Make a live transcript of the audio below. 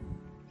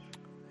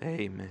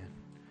Amen.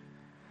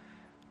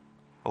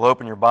 Well,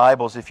 open your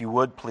Bibles, if you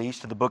would, please,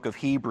 to the book of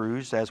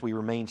Hebrews as we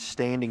remain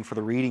standing for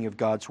the reading of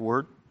God's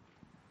Word.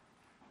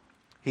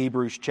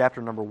 Hebrews chapter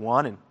number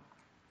 1, and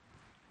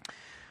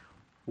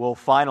we'll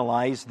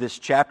finalize this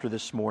chapter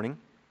this morning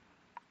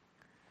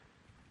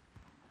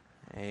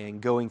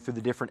and going through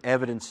the different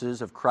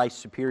evidences of Christ's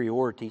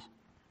superiority.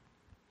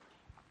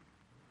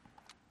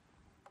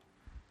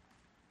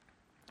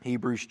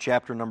 Hebrews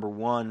chapter number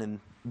 1, and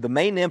the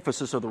main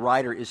emphasis of the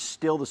writer is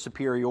still the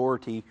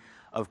superiority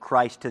of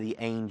Christ to the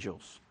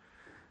angels.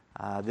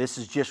 This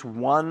is just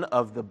one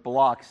of the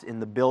blocks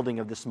in the building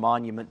of this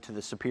monument to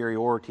the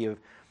superiority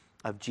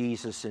of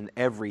Jesus in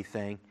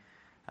everything.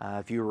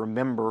 If you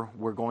remember,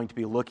 we're going to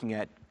be looking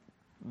at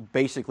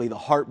basically the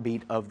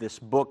heartbeat of this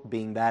book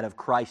being that of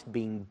Christ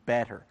being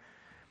better.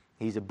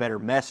 He's a better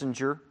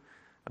messenger,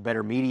 a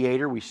better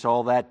mediator. We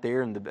saw that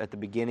there at the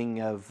beginning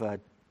of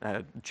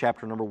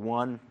chapter number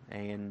 1,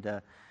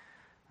 and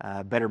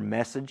better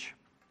message.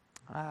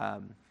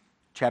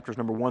 Chapters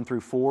number 1 through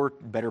 4,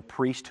 better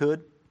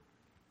priesthood.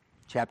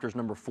 Chapters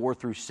number 4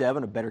 through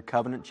 7, a better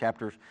covenant.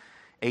 Chapters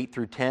 8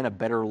 through 10, a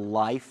better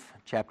life.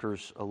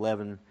 Chapters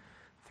 11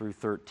 through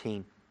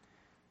 13.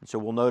 And so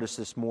we'll notice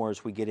this more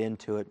as we get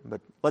into it.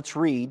 But let's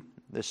read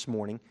this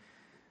morning.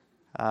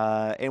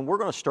 And we're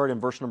going to start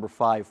in verse number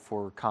 5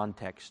 for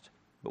context.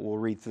 But we'll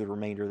read through the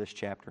remainder of this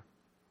chapter.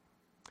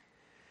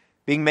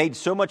 Being made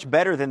so much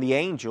better than the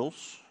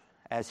angels,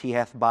 as he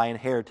hath by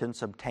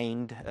inheritance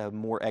obtained a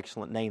more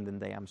excellent name than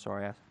they.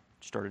 I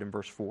started in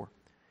verse 4.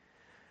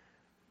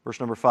 Verse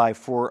number 5,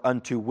 For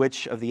unto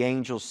which of the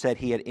angels said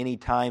he at any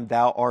time,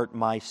 Thou art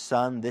my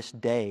son, this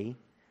day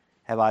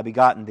have I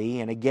begotten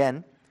thee. And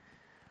again,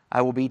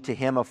 I will be to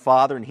him a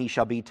father, and he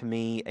shall be to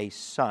me a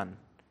son.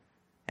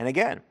 And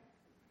again,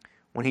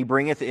 when he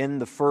bringeth in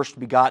the first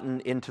begotten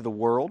into the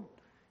world,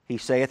 he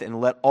saith,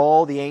 And let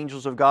all the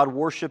angels of God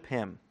worship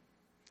him.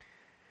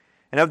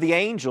 And of the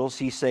angels,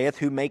 he saith,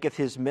 Who maketh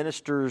his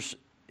ministers,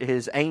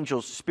 his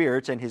angels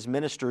spirits, and his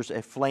ministers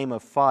a flame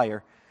of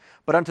fire.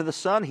 But unto the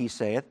Son, he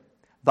saith,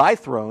 Thy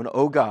throne,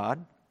 O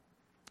God,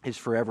 is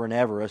forever and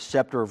ever. A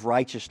scepter of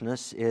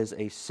righteousness is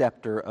a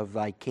scepter of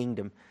thy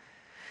kingdom.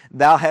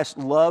 Thou hast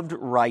loved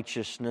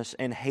righteousness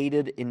and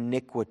hated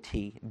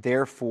iniquity.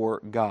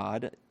 Therefore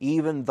God,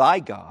 even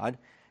thy God,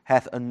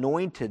 hath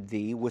anointed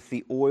thee with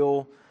the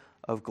oil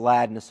of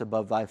gladness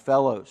above thy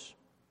fellows.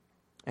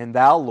 And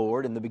thou,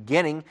 Lord, in the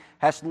beginning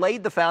hast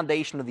laid the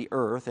foundation of the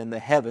earth, and the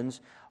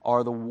heavens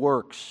are the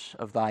works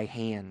of thy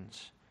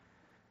hands.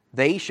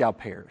 They shall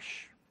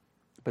perish,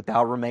 but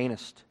thou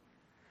remainest.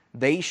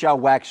 They shall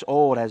wax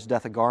old as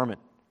doth a garment,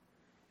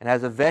 and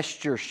as a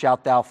vesture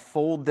shalt thou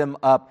fold them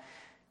up,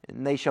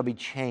 and they shall be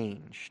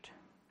changed.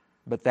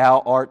 But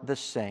thou art the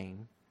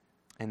same,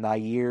 and thy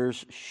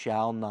years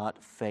shall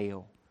not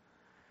fail.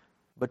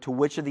 But to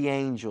which of the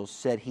angels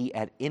said he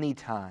at any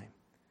time,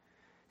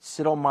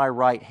 Sit on my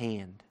right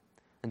hand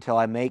until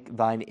I make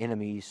thine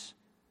enemies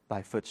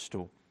thy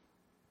footstool?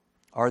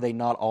 Are they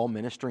not all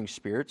ministering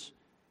spirits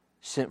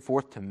sent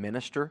forth to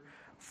minister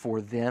for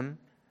them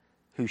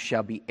who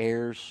shall be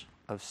heirs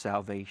of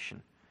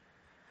salvation?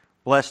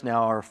 Bless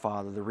now, our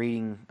Father, the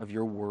reading of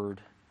your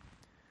word.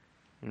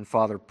 And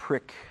Father,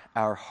 prick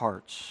our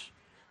hearts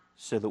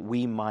so that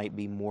we might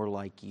be more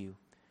like you.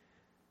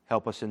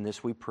 Help us in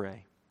this, we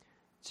pray.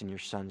 It's in your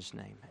Son's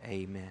name.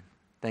 Amen.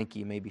 Thank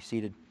you. You may be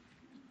seated.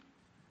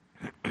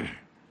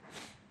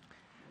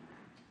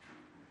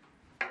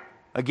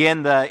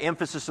 Again, the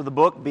emphasis of the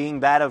book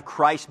being that of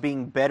Christ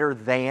being better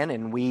than,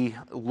 and we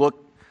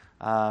look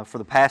for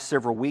the past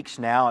several weeks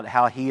now at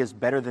how he is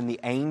better than the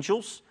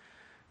angels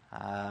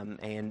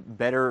and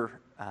better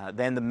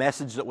than the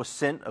message that was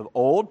sent of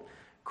old.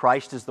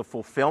 Christ is the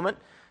fulfillment.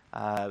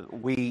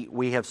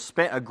 We have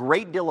spent a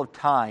great deal of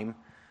time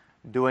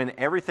doing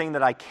everything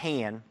that I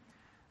can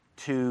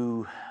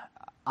to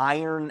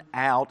iron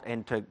out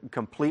and to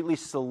completely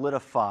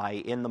solidify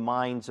in the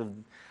minds of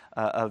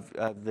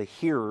the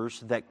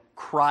hearers that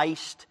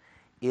Christ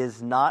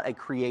is not a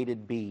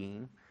created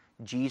being.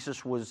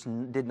 Jesus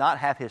did not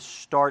have his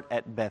start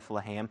at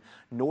Bethlehem,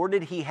 nor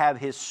did he have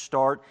his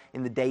start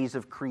in the days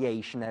of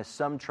creation, as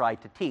some try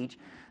to teach,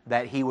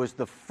 that he was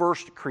the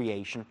first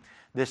creation.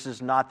 This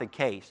is not the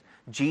case.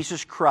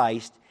 Jesus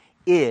Christ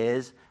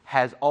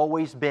has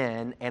always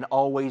been, and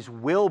always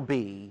will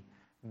be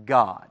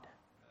God.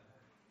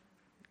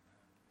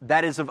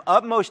 That is of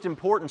utmost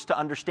importance to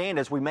understand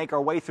as we make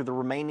our way through the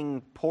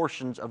remaining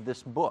portions of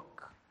this book.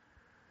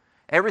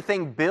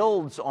 Everything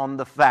builds on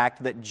the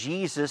fact that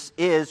Jesus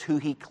is who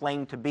he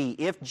claimed to be.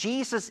 If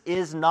Jesus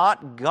is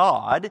not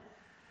God,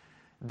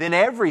 then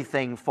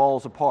everything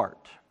falls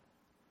apart.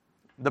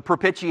 The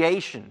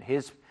propitiation,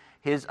 his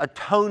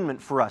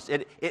atonement for us,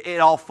 it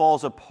all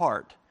falls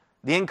apart.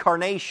 The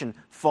incarnation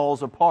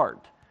falls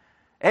apart.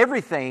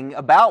 Everything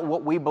about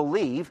what we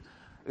believe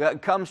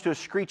comes to a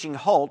screeching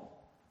halt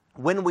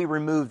when we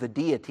remove the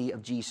deity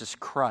of Jesus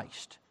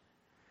Christ.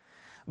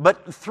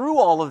 But through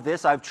all of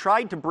this, I've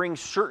tried to bring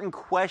certain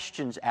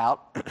questions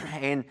out,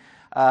 and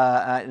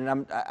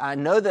And I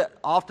know that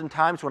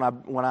oftentimes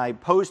when I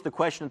pose the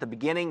question at the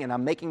beginning and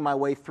I'm making my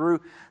way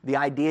through, the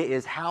idea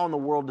is how in the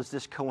world does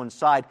this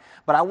coincide?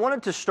 But I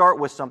wanted to start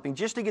with something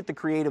just to get the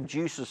creative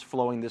juices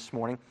flowing this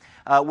morning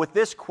with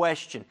this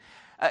question.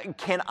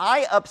 Can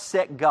I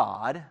upset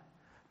God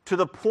to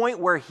the point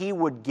where He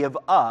would give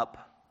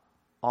up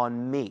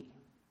on me?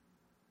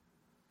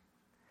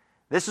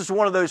 This is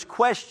one of those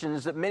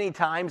questions that many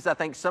times I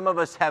think some of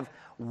us have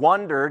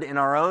wondered in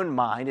our own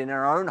mind, in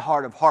our own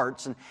heart of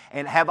hearts,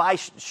 and have I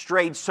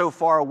strayed so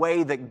far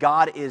away that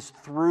God is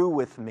through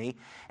with me?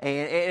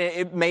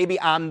 And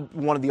maybe I'm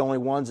one of the only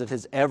ones that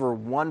has ever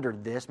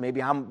wondered this.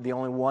 Maybe I'm the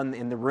only one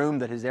in the room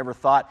that has ever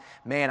thought,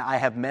 man, I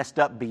have messed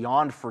up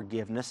beyond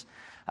forgiveness.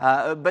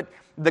 But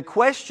the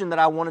question that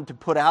I wanted to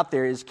put out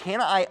there is,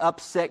 can I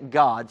upset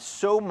God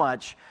so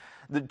much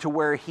to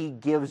where He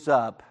gives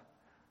up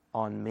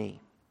on me?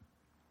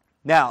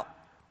 Now,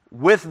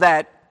 with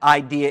that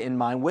idea in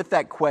mind, with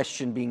that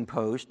question being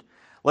posed,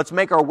 let's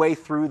make our way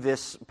through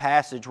this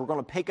passage. We're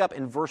going to pick up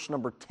in verse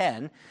number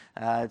 10.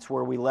 It's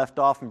where we left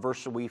off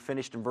we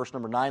finished in verse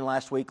number 9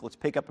 last week. Let's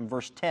pick up in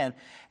verse 10,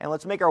 and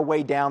let's make our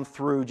way down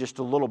through just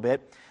a little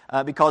bit,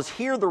 because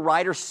here the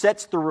writer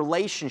sets the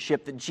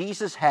relationship that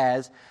Jesus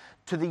has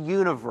to the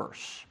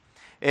universe.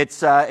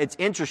 It's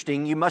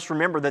interesting. You must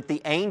remember that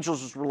the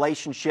angels'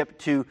 relationship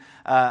to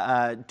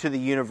the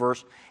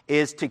universe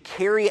is to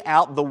carry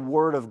out the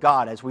Word of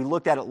God. As we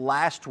looked at it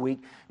last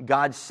week,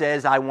 God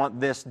says, I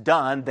want this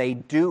done. They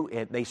do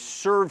it. They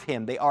serve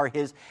Him. They are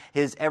His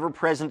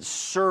ever-present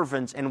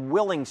servants and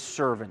willing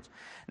servants.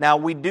 Now,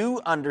 we do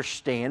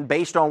understand,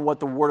 based on what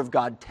the Word of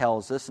God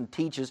tells us and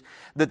teaches,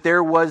 that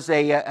there was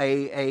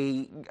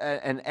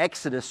an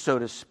exodus, so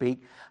to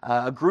speak.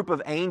 A group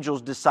of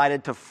angels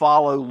decided to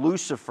follow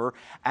Lucifer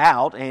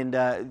out,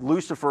 and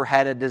Lucifer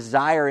had a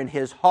desire in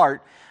his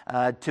heart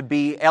to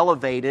be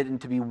elevated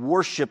and to be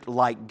worshipped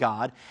like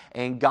God,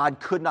 and God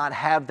could not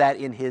have that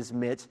in His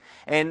midst.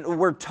 And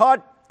we're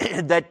taught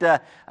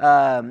that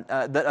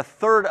a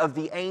third of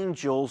the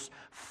angels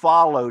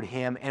followed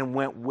Him and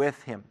went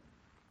with Him.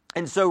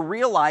 And so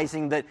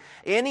realizing that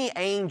any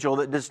angel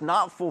that does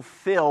not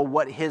fulfill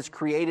what his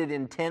created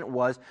intent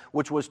was,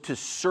 which was to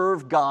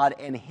serve God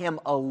and Him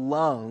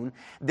alone,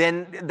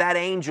 then that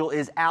angel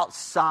is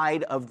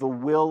outside of the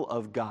will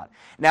of God.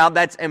 Now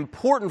that's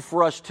important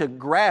for us to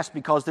grasp,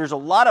 because there's a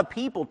lot of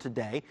people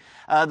today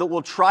that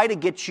will try to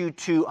get you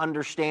to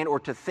understand or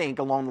to think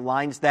along the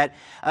lines that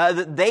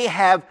they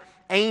have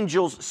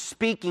angels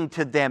speaking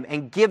to them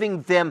and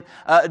giving them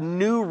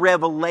new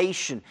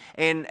revelation.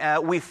 And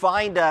we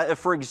find,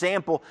 for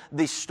example,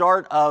 the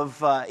start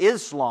of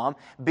Islam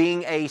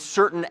being a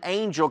certain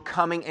angel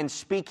coming and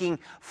speaking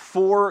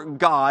for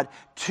God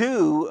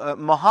to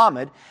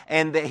Muhammad,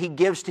 and that he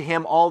gives to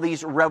him all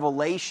these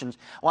revelations.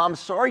 Well, I'm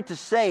sorry to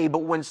say, but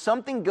when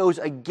something goes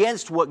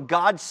against what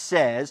God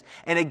says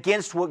and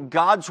against what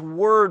God's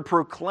Word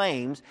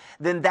proclaims,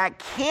 then that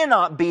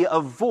cannot be a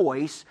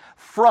voice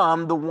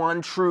from the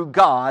one true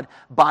God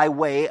by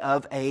way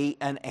of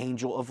an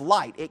angel of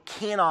light. It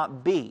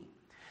cannot be.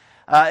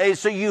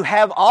 So you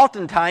have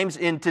oftentimes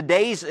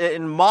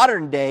in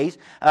modern days,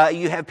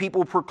 you have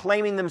people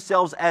proclaiming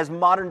themselves as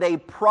modern day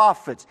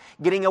prophets,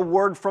 getting a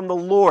word from the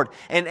Lord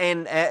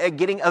and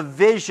getting a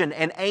vision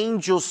and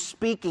angels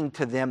speaking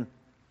to them.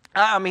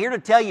 I'm here to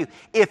tell you,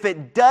 if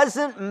it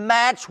doesn't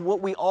match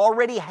what we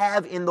already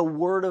have in the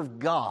Word of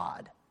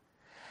God,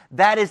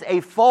 that is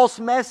a false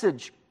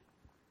message.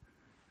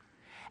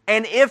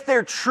 And if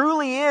there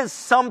truly is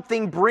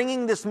something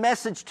bringing this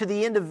message to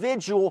the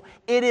individual,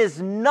 it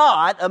is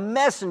not a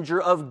messenger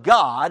of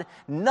God,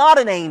 not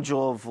an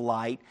angel of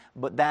light,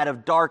 but that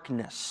of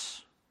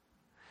darkness.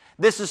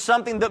 This is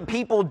something that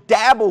people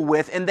dabble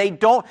with, and they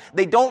don't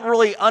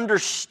really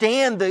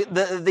understand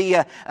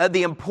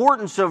the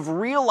importance of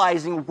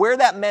realizing where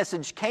that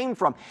message came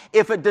from.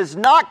 If it does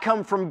not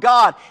come from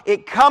God,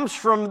 it comes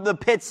from the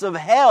pits of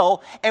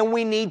hell, and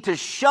we need to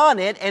shun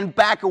it and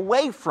back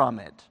away from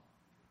it.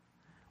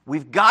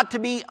 We've got to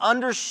be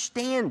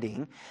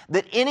understanding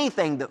that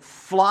anything that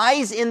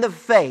flies in the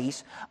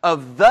face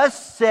of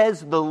thus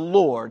says the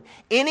Lord,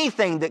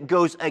 anything that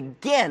goes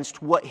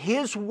against what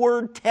His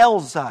Word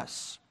tells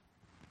us,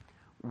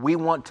 we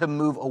want to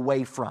move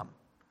away from.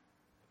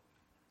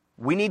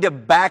 We need to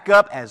back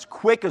up as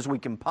quick as we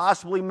can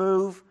possibly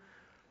move.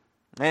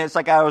 And it's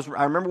like I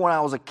remember when I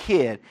was a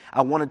kid,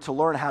 I wanted to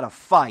learn how to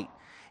fight.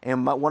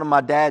 And one of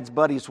my dad's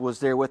buddies was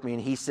there with me,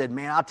 and he said,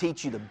 man, I'll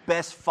teach you the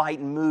best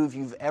fighting move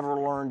you've ever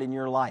learned in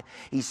your life.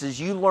 He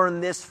says, you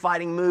learn this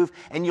fighting move,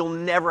 and you'll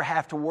never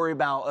have to worry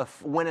about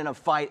winning a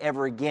fight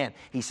ever again.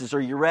 He says, are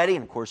you ready?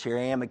 And of course, here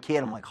I am, a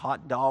kid. I'm like,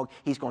 hot dog.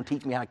 He's going to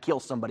teach me how to kill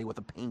somebody with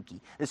a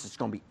pinky. This is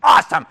going to be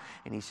awesome.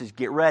 And he says,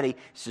 get ready. He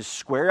says,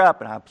 square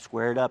up. And I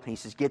squared up. And he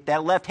says, get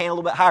that left hand a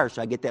little bit higher.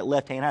 So I get that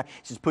left hand higher.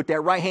 He says, put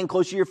that right hand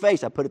close to your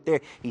face. I put it there.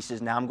 He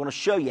says, now I'm going to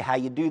show you how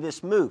you do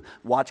this move.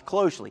 Watch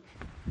closely.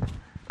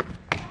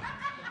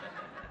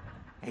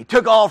 He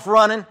took off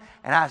running,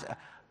 and I said,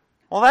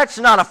 well, that's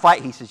not a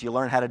fight. He says, you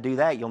learn how to do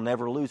that, you'll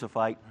never lose a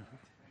fight.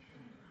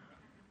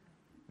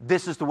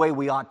 this is the way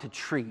we ought to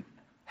treat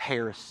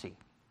heresy.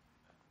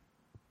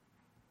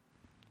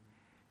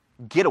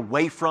 Get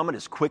away from it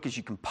as quick as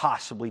you can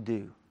possibly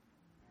do.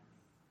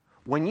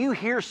 When you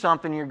hear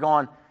something, you're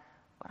going,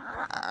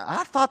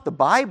 I thought the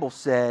Bible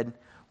said,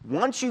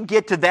 once you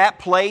get to that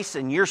place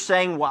and you're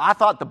saying, well, I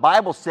thought the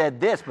Bible said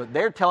this, but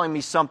they're telling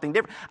me something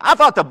different. I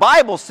thought the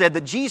Bible said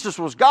that Jesus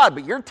was God,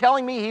 but you're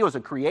telling me He was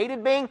a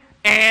created being?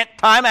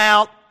 Time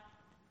out.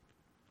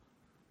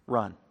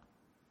 Run.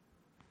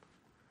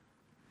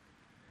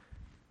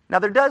 Now,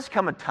 there does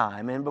come a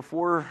time, and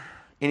before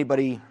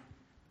anybody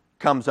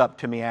comes up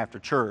to me after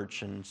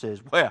church and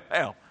says,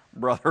 well,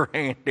 Brother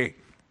Andy,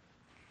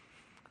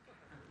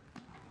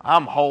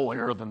 I'm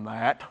holier than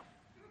that.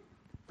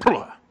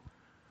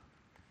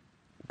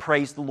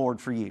 Praise the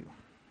Lord for you.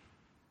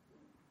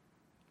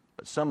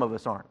 But some of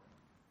us aren't.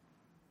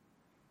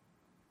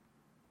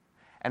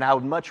 And I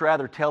would much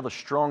rather tell the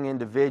strong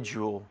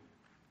individual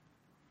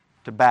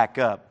to back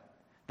up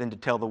than to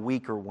tell the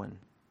weaker one,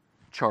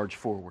 charge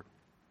forward.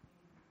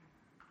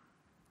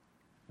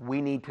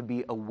 We need to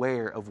be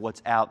aware of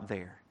what's out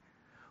there.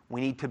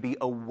 We need to be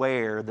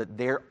aware that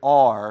there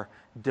are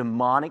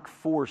demonic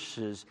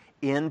forces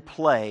in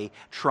play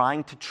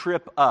trying to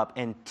trip up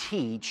and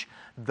teach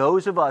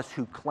those of us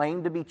who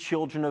claim to be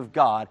children of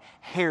God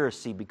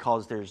heresy,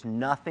 because there's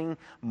nothing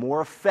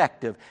more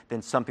effective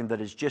than something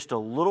that is just a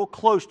little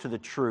close to the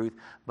truth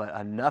but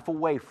enough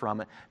away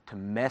from it to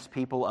mess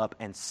people up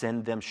and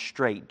send them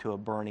straight to a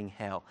burning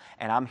hell.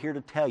 And I'm here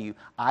to tell you,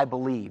 I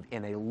believe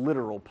in a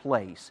literal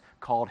place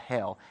called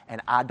hell,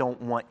 and I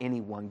don't want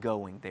anyone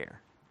going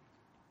there.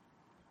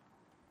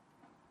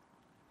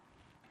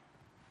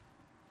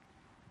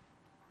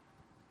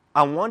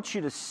 I want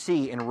you to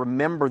see and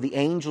remember the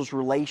angel's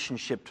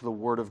relationship to the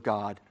Word of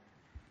God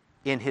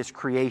in His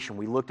creation.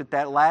 We looked at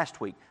that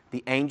last week.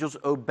 The angels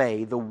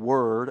obey the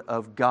Word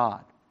of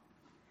God.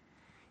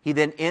 He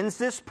then ends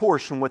this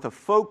portion with a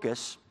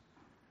focus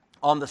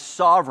on the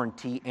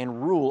sovereignty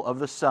and rule of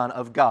the Son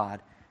of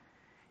God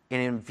and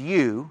in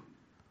view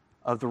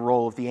of the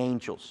role of the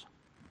angels.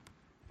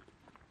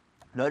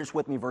 Notice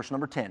with me verse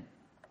number 10.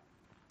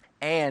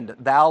 And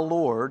thou,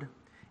 Lord,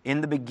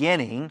 in the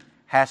beginning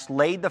hast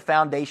laid the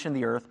foundation of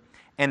the earth,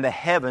 and the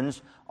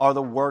heavens are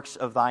the works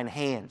of thine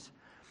hands.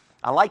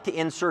 I like to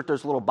insert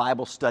those little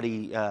Bible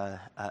study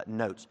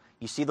notes.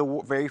 You see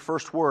the very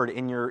first word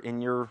in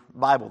your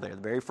Bible there,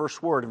 the very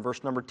first word in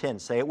verse number 10.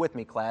 Say it with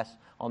me, class,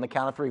 on the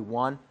count of three.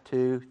 1,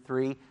 2,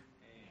 3.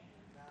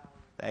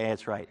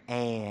 That's right.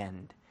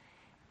 And.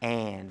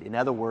 In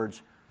other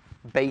words,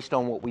 based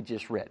on what we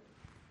just read.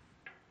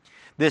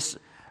 This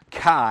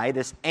kai,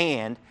 this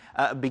and,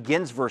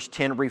 begins verse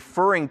 10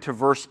 referring to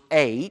verse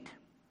 8,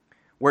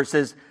 where it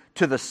says,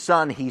 to the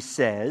Son He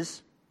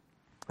says.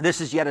 This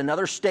is yet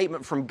another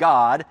statement from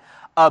God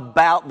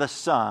about the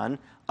Son,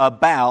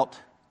 about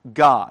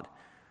God.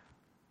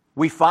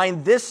 We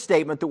find this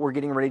statement that we're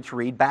getting ready to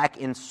read back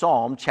in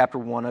Psalm chapter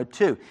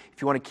 102.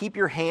 If you want to keep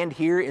your hand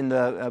here in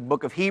the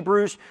book of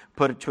Hebrews,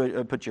 put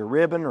your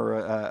ribbon or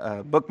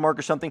a bookmark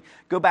or something,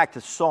 go back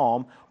to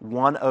Psalm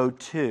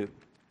 102.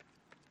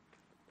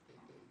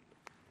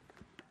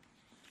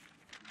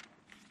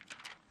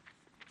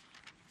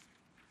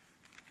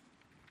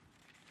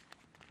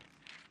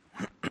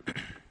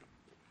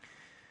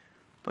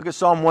 Look at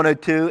Psalm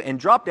 102 and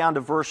drop down to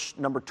verse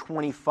number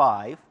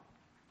 25.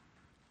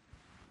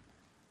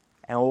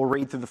 And we'll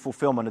read through the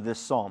fulfillment of this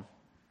psalm.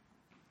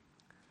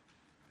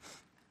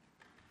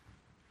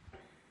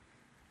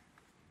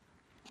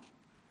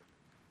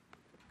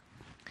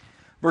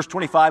 Verse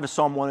 25 of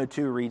Psalm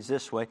 102 reads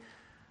this way.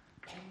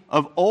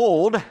 Of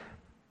old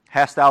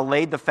hast thou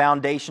laid the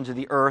foundations of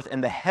the earth,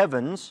 and the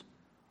heavens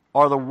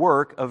are the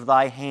work of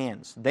thy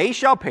hands. They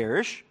shall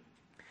perish,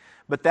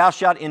 but thou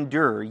shalt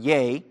endure.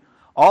 Yea,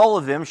 all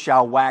of them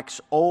shall wax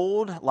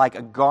old like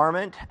a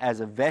garment, as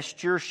a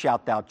vesture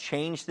shalt thou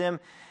change them,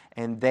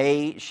 and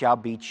they shall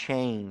be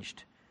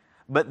changed.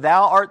 But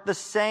thou art the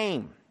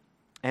same,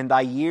 and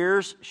thy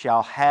years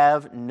shall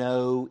have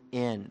no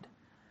end.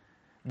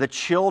 The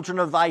children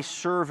of thy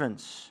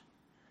servants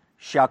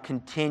shall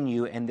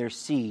continue, and their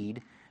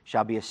seed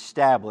shall be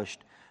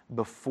established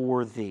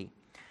before thee.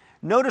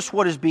 Notice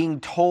what is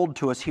being told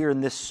to us here in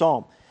this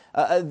psalm.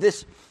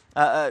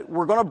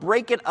 We're going to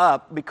break it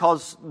up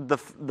because the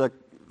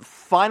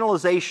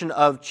finalization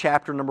of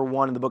chapter number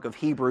 1 in the book of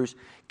Hebrews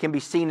can be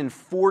seen in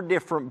 4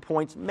 different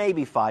points,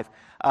 maybe 5,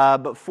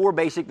 but 4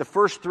 basic. The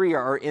first 3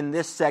 are in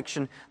this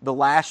section. The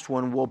last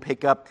one we'll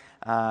pick up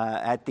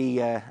at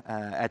the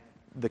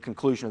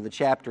conclusion of the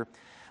chapter.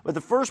 But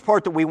the first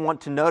part that we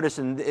want to notice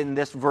in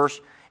this verse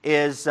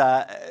is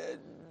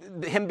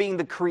him being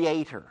the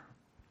creator.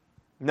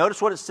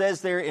 Notice what it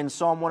says there in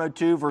Psalm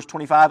 102, verse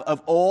 25.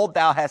 Of old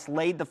thou hast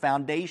laid the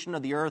foundation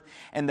of the earth,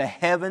 and the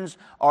heavens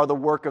are the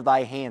work of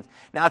thy hands.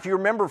 Now, if you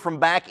remember from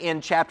back in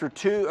chapter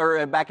 2,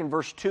 or back in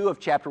verse 2 of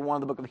chapter 1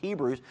 of the book of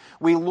Hebrews,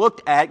 we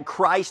looked at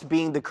Christ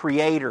being the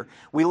creator.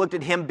 We looked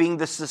at Him being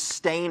the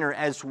sustainer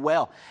as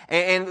well.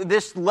 And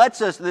this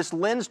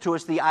lends to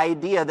us the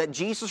idea that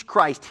Jesus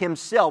Christ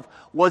Himself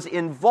was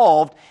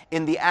involved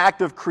in the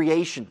act of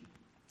creation.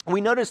 We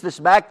notice this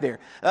back there,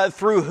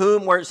 through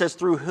whom, where it says,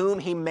 through whom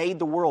He made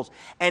the worlds.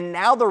 And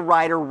now the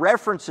writer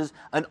references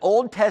an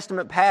Old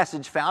Testament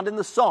passage found in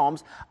the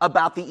Psalms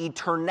about the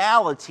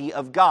eternality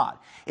of God.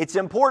 It's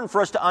important for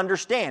us to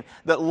understand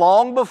that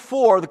long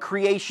before the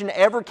creation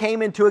ever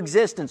came into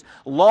existence,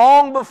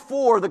 long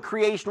before the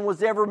creation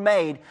was ever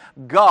made,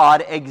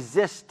 God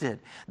existed.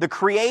 The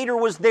Creator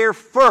was there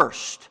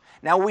first.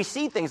 Now we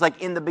see things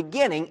like in the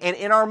beginning, and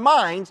in our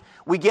minds,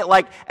 we get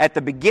like at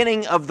the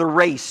beginning of the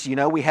race. You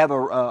know, we have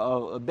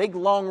a big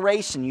long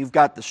race, and you've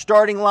got the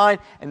starting line,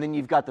 and then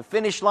you've got the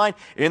finish line.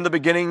 In the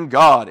beginning,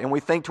 God. And we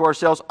think to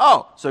ourselves,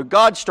 oh, so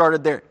God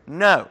started there.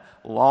 No,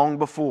 long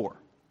before.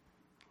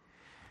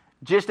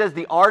 Just as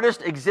the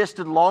artist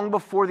existed long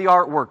before the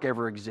artwork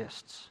ever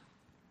exists.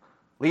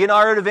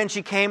 Leonardo da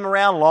Vinci came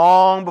around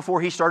long before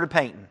he started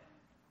painting.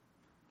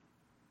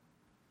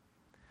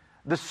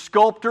 The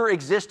sculptor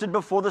existed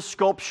before the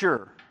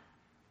sculpture.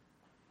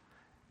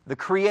 The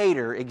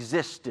Creator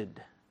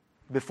existed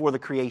before the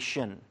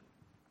creation.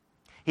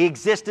 He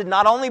existed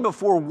not only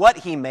before what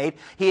He made,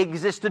 He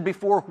existed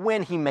before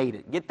when He made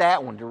it. Get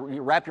that one, to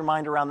wrap your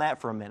mind around that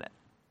for a minute.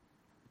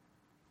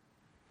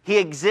 He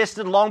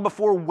existed long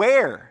before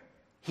where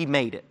He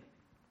made it.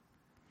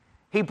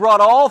 He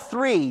brought all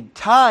three,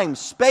 time,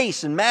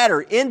 space, and matter,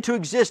 into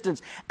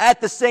existence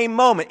at the same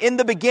moment. In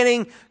the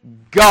beginning,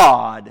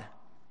 God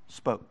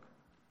spoke.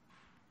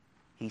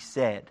 He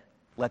said,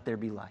 let there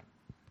be light.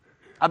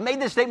 I've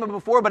made this statement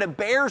before, but it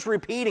bears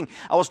repeating.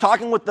 I was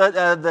talking with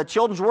the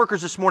children's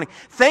workers this morning.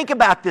 Think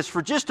about this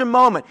for just a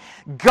moment.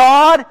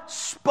 God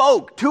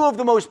spoke two of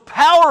the most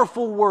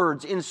powerful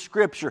words in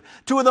Scripture,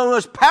 two of the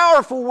most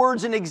powerful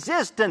words in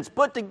existence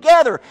put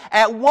together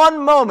at one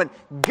moment.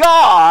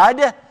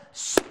 God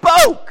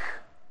spoke.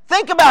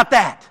 Think about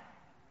that.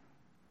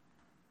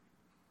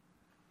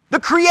 The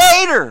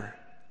Creator.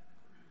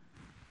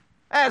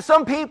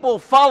 Some people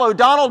follow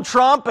Donald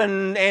Trump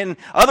and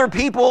other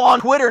people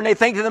on Twitter, and they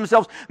think to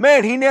themselves,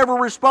 man, he never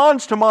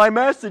responds to my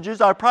messages.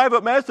 I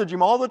private message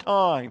him all the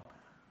time.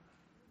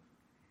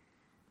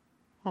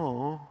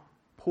 Oh,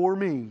 poor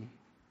me.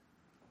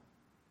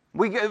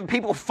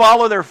 People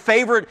follow their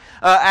favorite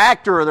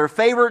actor or their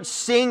favorite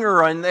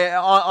singer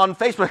on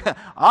Facebook.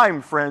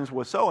 I'm friends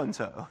with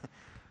so-and-so.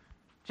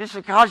 Just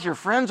because you're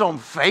friends on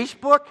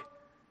Facebook?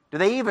 Do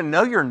they even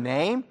know your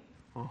name?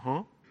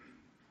 Uh-huh.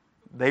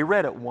 They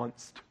read it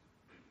once.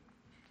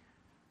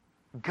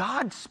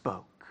 God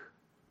spoke.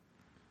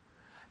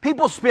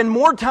 People spend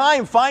more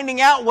time finding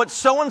out what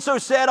so-and-so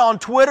said on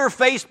Twitter,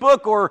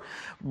 Facebook, or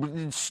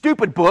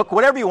stupid book,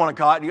 whatever you want to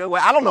call it.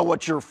 I don't know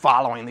what you're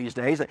following these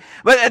days.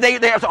 But they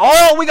say,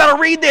 oh, we got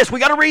to read this, we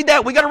got to read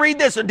that, we got to read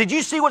this. Did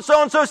you see what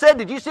so-and-so said?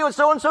 Did you see what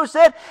so-and-so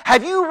said?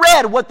 Have you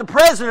read what the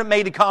president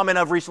made a comment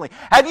of recently?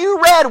 Have you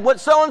read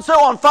what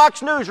so-and-so on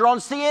Fox News or on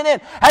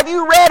CNN? Have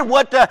you read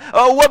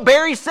what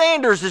Barry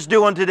Sanders is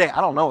doing today? I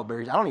don't know what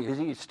Barry's, is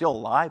he still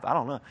alive? I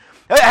don't know.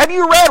 Have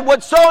you read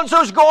what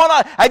so-and-so's going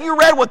on? Have you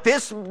read what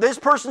this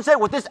person said,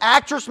 what this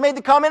actress made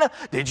the comment of?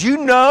 Did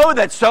you know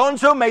that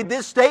so-and-so made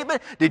this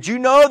statement? Did you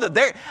know that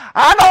they're...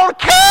 I don't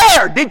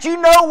care! Did you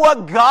know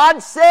what God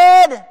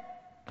said?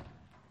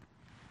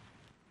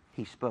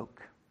 He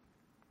spoke.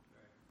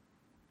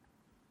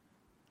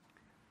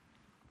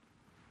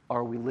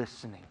 Are we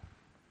listening?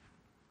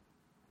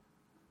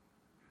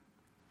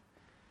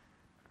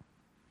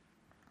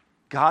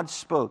 God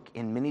spoke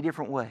in many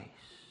different ways,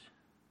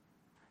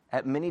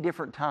 at many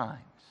different times,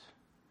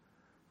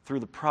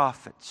 through the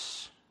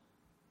prophets.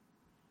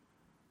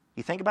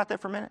 You think about that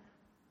for a minute?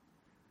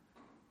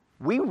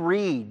 We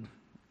read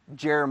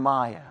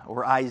Jeremiah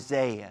or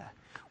Isaiah.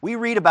 We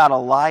read about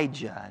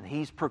Elijah, and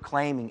he's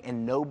proclaiming,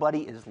 and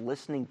nobody is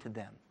listening to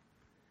them.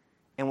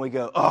 And we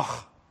go,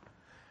 oh,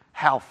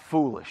 how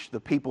foolish the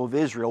people of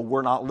Israel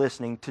were not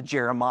listening to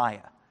Jeremiah.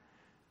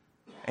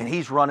 And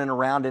he's running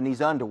around in his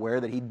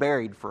underwear that he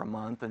buried for a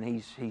month, and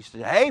he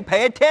said, hey,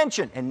 pay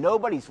attention. And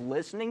nobody's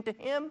listening to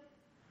him.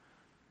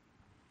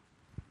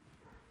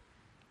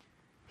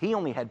 He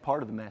only had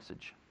part of the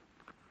message.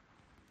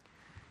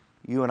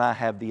 You and I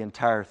have the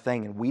entire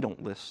thing, and we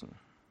don't listen.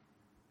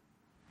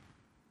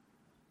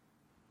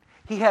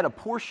 He had a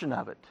portion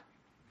of it.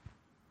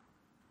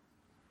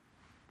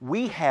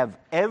 We have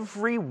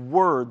every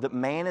word that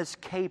man is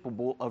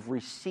capable of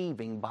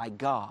receiving by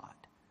God.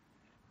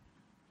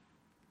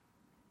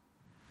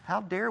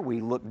 How dare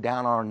we look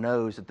down our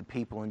nose at the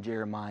people in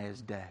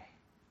Jeremiah's day?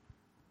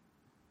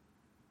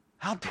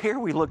 How dare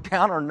we look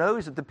down our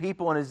nose at the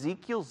people in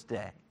Ezekiel's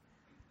day?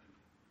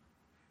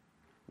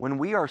 When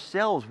we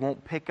ourselves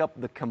won't pick up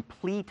the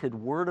completed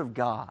Word of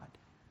God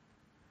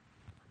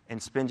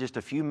and spend just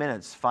a few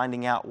minutes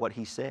finding out what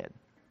He said.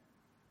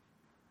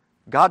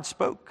 God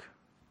spoke.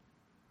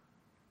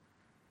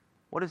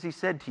 What has He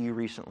said to you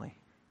recently?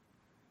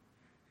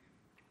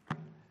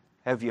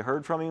 Have you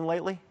heard from Him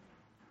lately?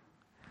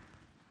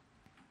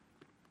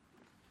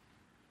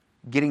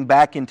 Getting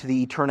back into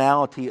the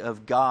eternality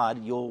of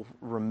God, you'll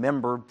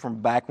remember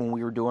from back when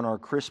we were doing our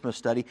Christmas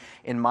study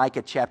in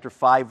Micah chapter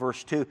 5,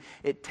 verse 2,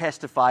 it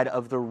testified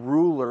of the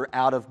ruler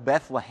out of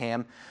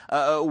Bethlehem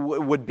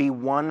would be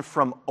one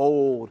from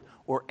old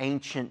or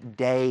ancient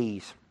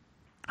days.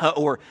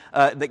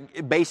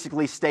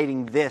 Basically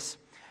stating this,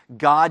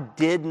 God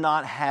did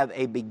not have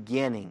a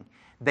beginning.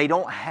 They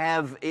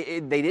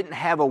didn't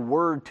have a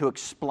word to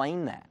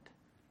explain that.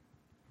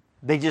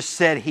 They just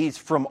said He's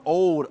from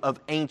old of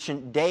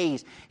ancient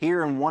days.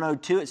 Here in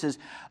 102 it says,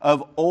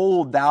 of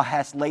old Thou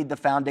hast laid the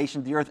foundation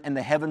of the earth, and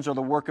the heavens are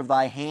the work of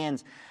Thy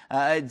hands.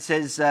 It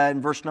says in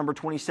verse number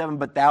 27,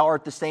 but Thou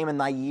art the same, and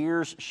Thy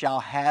years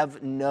shall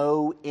have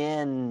no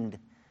end.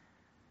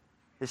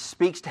 This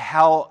speaks to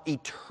how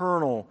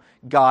eternal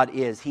God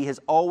is. He has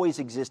always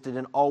existed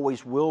and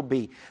always will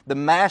be. The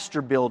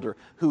master builder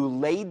who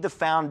laid the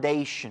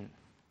foundation.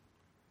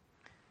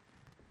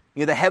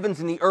 The heavens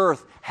and the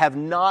earth have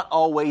not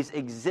always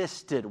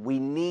existed. We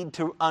need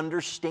to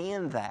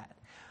understand that.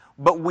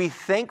 But we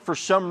think for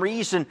some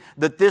reason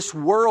that this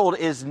world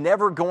is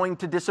never going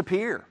to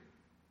disappear.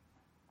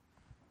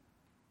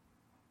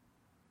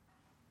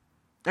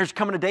 There's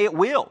coming a day it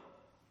will.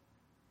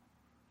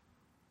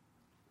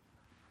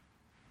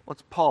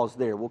 Let's pause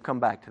there. We'll come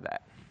back to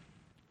that.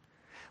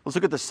 Let's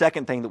look at the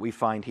second thing that we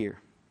find here.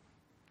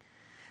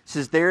 It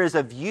says there is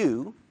a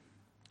view,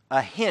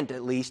 a hint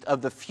at least,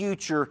 of the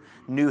future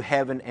new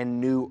heaven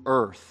and new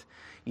earth.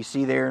 You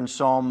see there in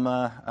Psalm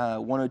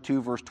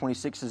 102 verse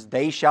 26 says,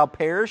 they shall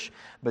perish,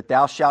 but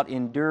Thou shalt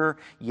endure.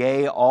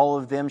 Yea, all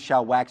of them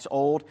shall wax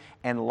old,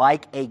 and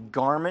like a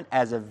garment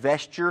as a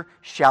vesture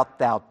shalt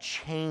Thou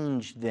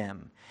change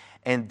them,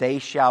 and they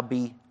shall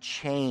be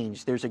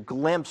changed. There's a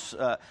glimpse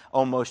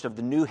almost of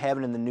the new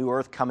heaven and the new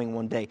earth coming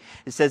one day.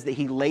 It says that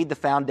He laid the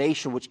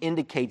foundation, which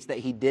indicates that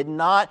He did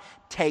not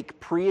take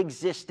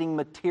pre-existing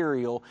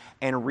material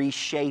and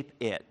reshape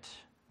it.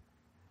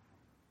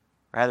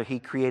 Rather, He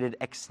created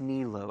ex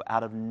nihilo,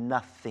 out of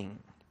nothing.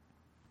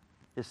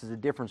 This is the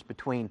difference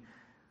between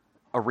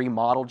a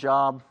remodel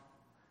job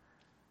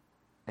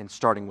and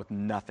starting with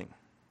nothing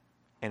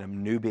and a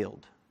new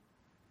build.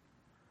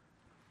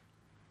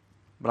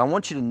 But I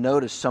want you to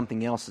notice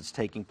something else that's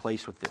taking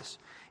place with this.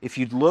 If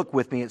you'd look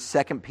with me at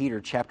 2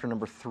 Peter chapter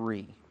number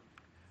 3.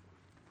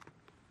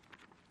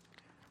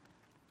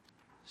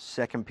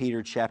 2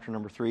 Peter chapter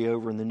number 3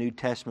 over in the New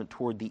Testament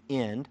toward the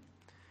end.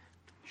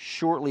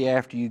 Shortly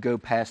after you go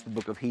past the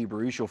book of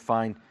Hebrews, you'll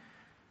find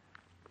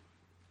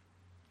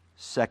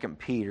 2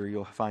 Peter.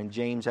 You'll find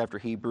James after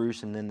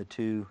Hebrews, and then the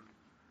two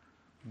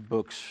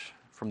books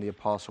from the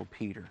Apostle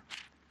Peter.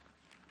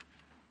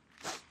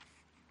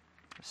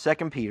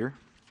 2 Peter.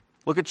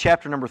 Look at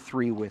chapter number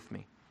 3 with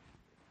me.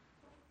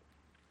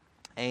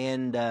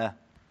 And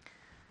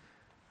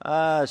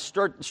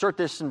start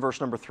this in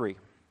verse number 3.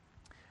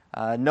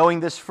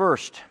 Knowing this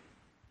first,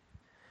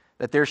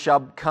 that there shall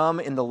come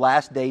in the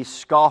last days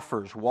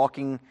scoffers,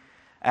 walking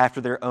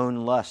after their own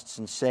lusts,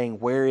 and saying,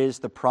 where is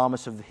the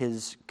promise of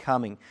His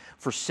coming?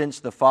 For since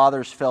the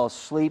fathers fell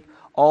asleep,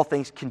 all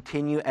things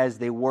continue as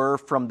they were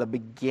from the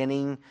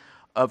beginning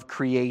of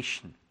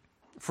creation.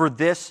 For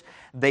this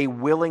they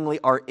willingly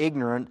are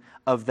ignorant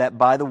of that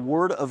by the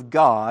word of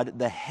God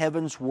the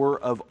heavens were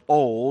of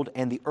old,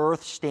 and the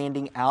earth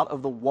standing out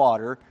of the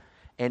water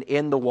and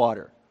in the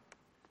water,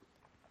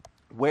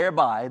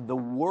 whereby the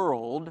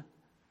world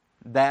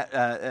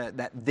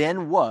that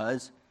then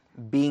was,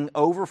 being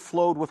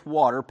overflowed with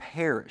water,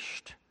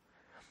 perished.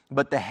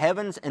 But the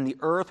heavens and the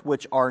earth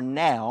which are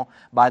now,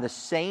 by the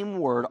same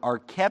word, are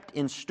kept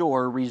in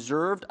store,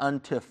 reserved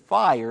unto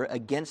fire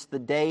against the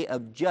day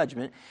of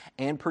judgment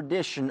and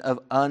perdition of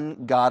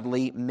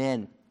ungodly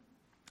men.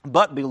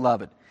 But,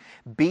 beloved,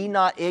 be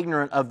not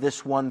ignorant of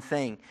this one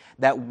thing,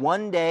 that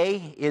one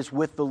day is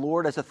with the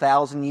Lord as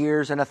 1,000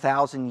 years, and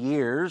 1,000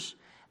 years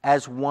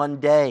as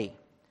one day.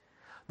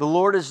 The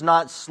Lord is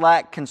not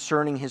slack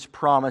concerning His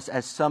promise,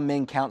 as some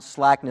men count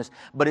slackness,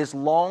 but is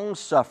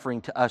long-suffering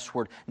to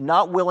usward,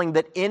 not willing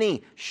that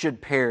any should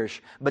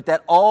perish, but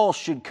that all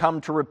should come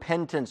to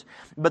repentance.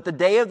 But the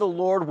day of the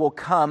Lord will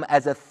come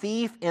as a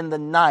thief in the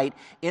night,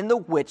 in the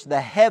which the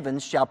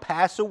heavens shall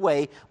pass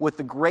away with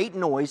a great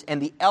noise,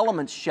 and the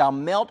elements shall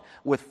melt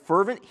with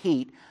fervent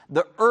heat.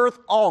 The earth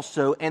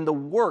also and the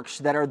works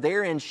that are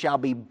therein shall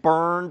be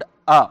burned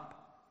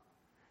up.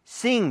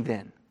 Seeing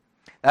then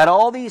that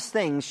all these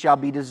things shall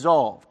be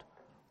dissolved,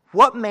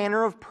 what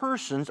manner of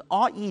persons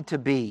ought ye to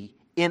be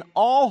in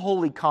all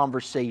holy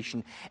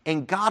conversation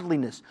and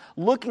godliness,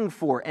 looking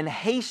for and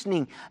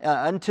hastening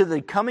unto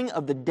the coming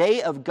of the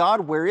day of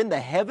God, wherein the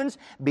heavens,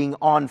 being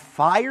on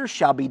fire,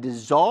 shall be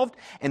dissolved,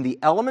 and the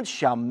elements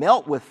shall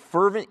melt with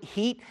fervent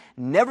heat.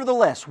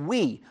 Nevertheless,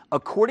 we,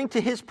 according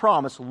to His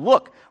promise,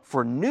 look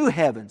for new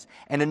heavens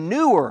and a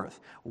new earth,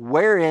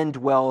 wherein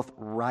dwelleth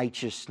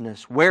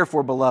righteousness.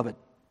 Wherefore, beloved,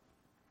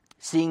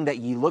 seeing that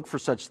ye look for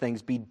such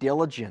things, be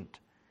diligent,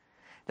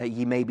 that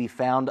ye may be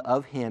found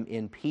of Him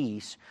in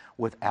peace,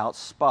 without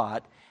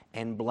spot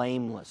and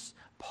blameless.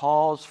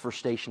 Pause for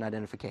station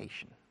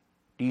identification.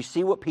 Do you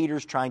see what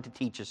Peter's trying to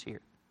teach us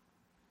here?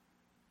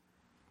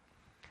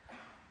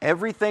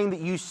 Everything that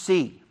you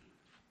see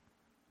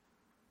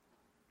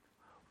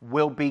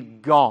will be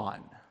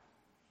gone.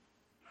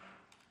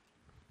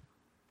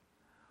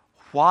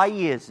 Why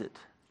is it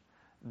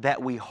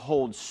that we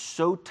hold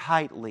so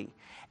tightly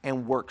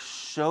and work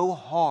so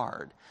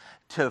hard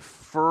to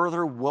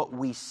further what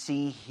we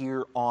see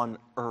here on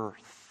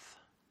earth?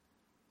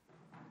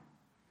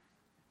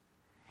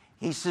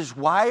 He says,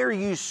 why are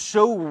you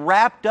so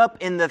wrapped up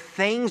in the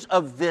things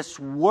of this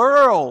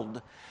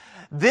world?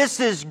 This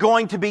is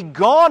going to be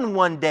gone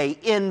one day.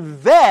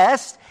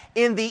 Invest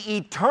in the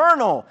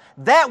eternal,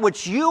 that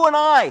which you and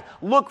I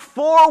look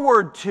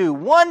forward to.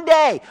 One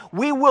day,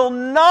 we will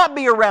not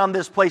be around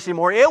this place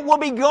anymore. It will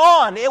be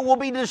gone. It will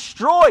be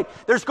destroyed.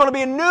 There's going to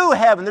be a new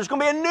heaven. There's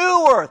going to be a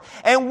new earth.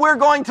 And we're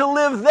going to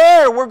live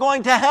there. We're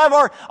going to have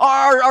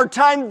our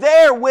time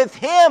there with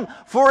Him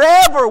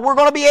forever. We're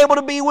going to be able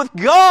to be with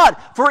God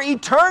for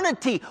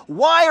eternity.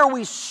 Why are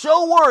we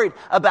so worried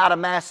about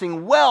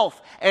amassing wealth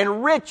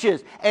and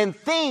riches and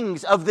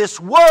things of this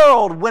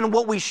world when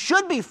what we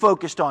should be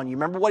focused on? You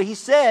remember what he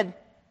said?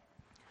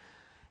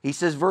 He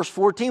says, verse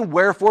 14,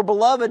 wherefore,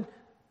 beloved,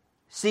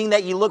 seeing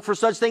that ye look for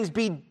such things,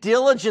 be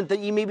diligent that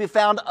ye may be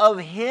found of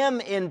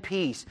Him in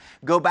peace.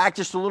 Go back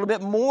just a little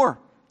bit more.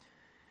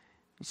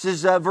 He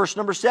says, verse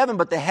number 7,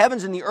 but the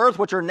heavens and the earth,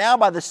 which are now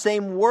by the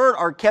same word,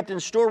 are kept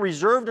in store,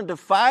 reserved unto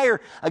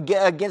fire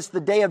against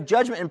the day of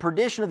judgment and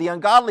perdition of the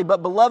ungodly.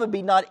 But, beloved,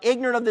 be not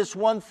ignorant of this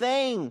one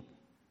thing,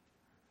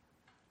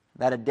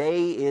 that a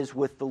day is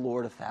with the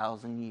Lord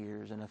 1,000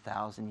 years, and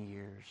 1,000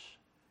 years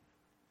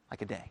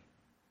like a day.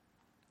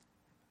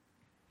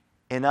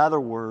 In other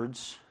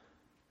words,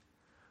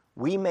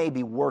 we may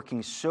be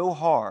working so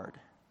hard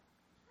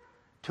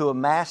to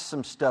amass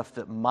some stuff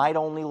that might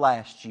only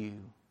last you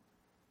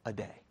a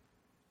day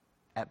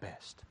at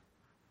best.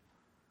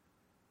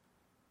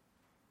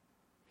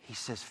 He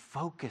says,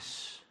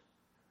 focus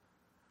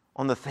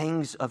on the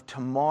things of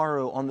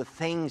tomorrow, on the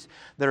things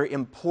that are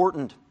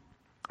important.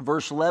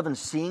 Verse 11,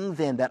 seeing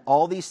then that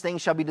all these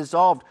things shall be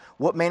dissolved,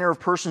 what manner of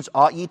persons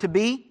ought ye to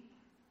be?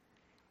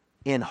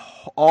 In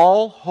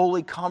all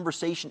holy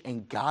conversation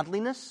and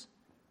godliness,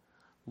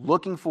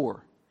 looking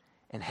for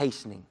and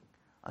hastening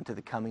unto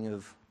the coming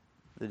of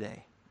the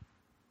day.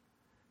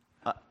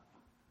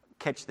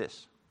 Catch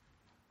this.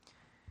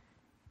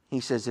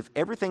 He says, if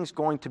everything's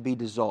going to be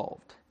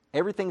dissolved,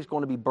 everything's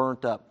going to be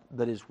burnt up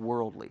that is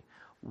worldly,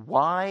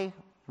 why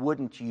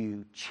wouldn't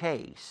you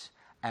chase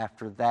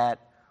after that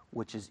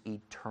which is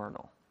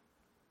eternal?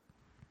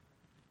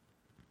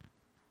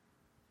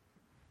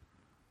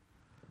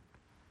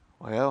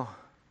 Well,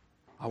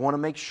 I want to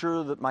make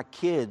sure that my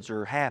kids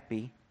are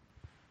happy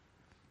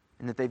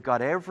and that they've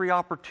got every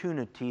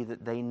opportunity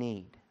that they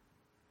need.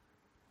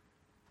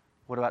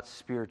 What about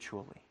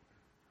spiritually?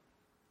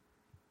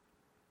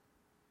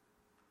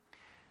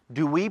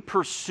 Do we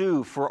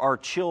pursue for our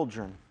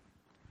children,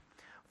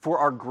 for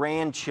our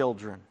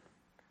grandchildren,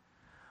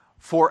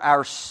 for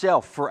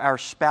ourselves, for our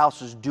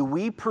spouses, do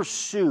we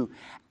pursue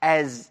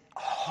as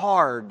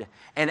hard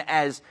and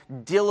as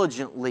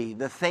diligently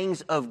the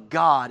things of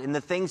God and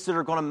the things that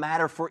are going to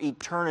matter for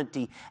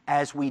eternity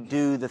as we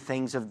do the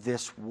things of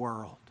this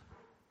world?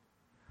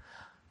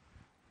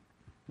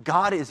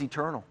 God is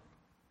eternal.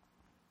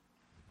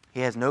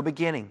 He has no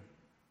beginning,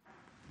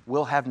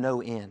 will have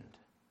no end.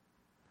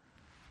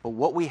 But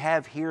what we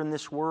have here in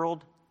this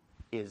world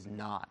is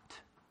not.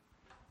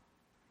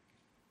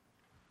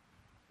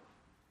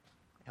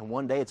 And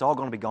one day it's all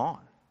going to be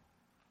gone.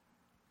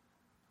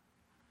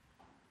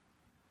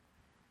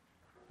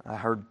 I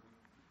heard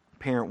a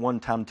parent one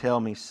time tell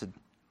me, he said,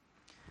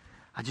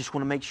 I just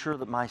want to make sure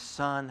that my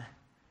son,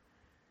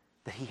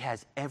 that he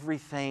has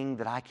everything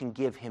that I can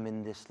give him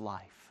in this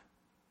life.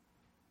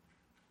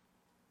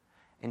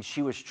 And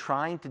she was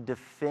trying to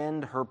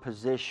defend her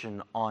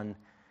position on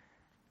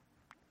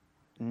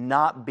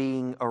not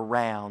being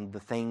around the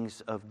things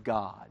of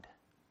God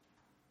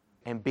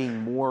and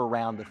being more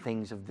around the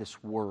things of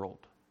this world.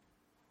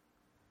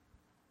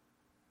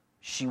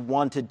 She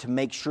wanted to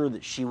make sure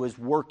that she was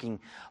working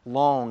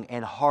long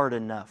and hard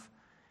enough.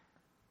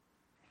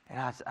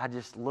 And I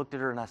just looked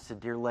at her and I said,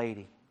 dear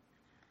lady,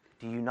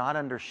 do you not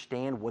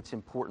understand what's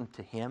important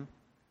to him?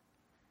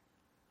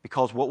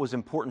 Because what was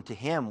important to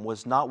him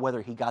was not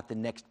whether he got the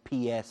next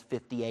PS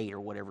 58 or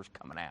whatever's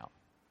coming out.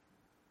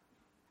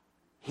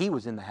 He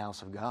was in the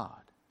house of God.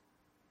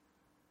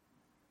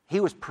 He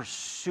was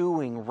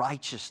pursuing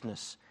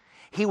righteousness.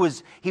 He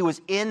was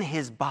in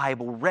his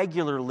Bible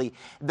regularly.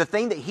 The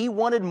thing that he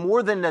wanted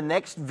more than the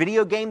next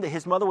video game that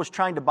his mother was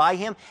trying to buy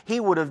him, he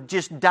would have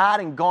just died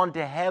and gone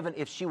to heaven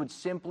if she would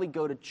simply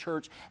go to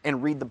church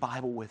and read the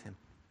Bible with him.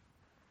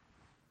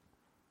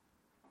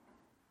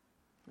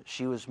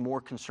 She was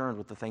more concerned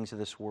with the things of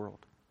this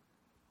world.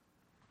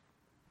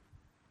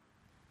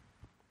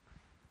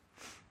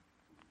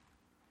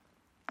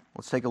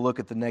 Let's take a look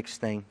at the next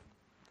thing.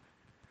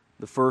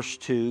 The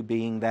first two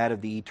being that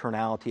of the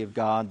eternality of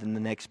God, then the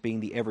next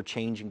being the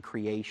ever-changing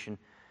creation.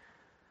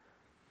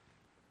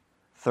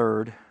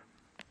 Third,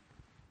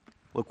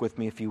 look with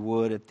me, if you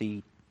would, at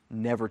the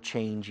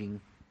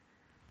never-changing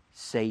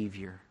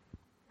Savior.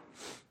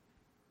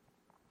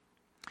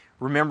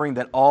 Remembering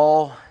that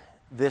all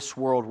this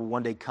world will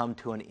one day come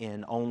to an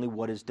end, only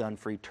what is done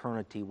for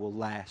eternity will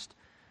last.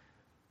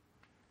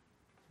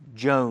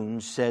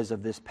 Jones says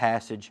of this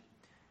passage,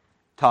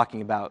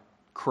 talking about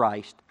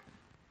Christ,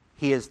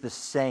 He is the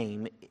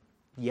same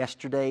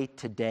yesterday,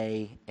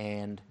 today,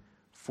 and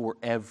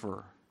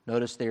forever.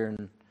 Notice there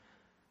in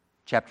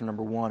chapter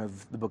number 1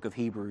 of the book of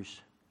Hebrews.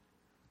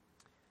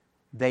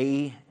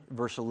 They,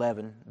 verse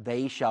 11,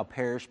 they shall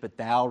perish, but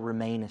thou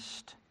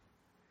remainest.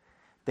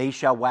 They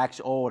shall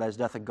wax old as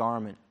doth a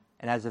garment,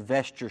 and as a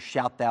vesture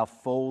shalt thou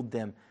fold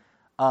them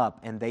up,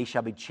 and they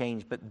shall be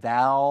changed. But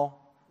thou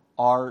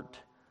art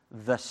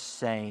the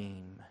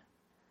same,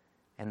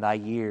 and thy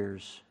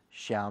years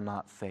shall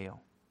not fail.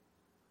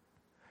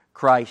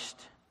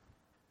 Christ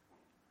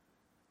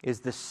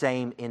is the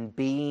same in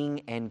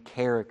being and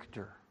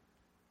character.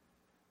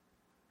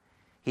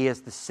 He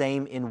is the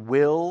same in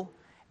will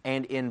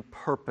and in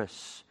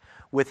purpose.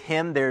 With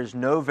Him there is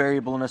no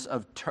variableness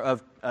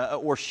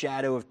or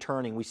shadow of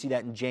turning. We see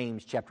that in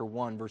James chapter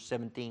 1, verse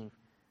 17.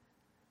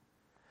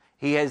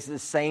 He is the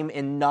same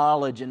in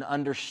knowledge and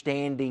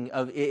understanding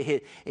of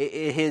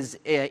His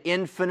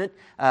infinite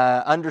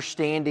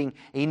understanding.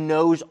 He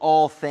knows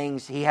all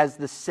things. He is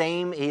the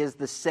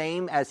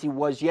same as He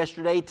was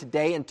yesterday,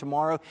 today, and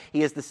tomorrow.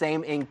 He is the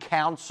same in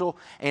counsel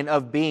and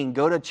of being.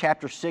 Go to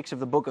chapter 6 of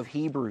the book of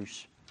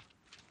Hebrews.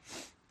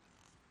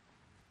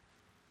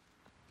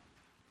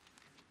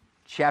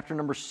 Chapter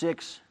number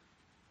 6.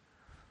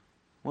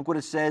 Look what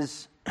it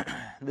says.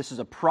 This is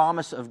a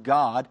promise of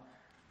God.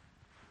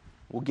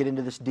 We'll get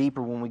into this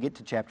deeper when we get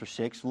to chapter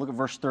 6. Look at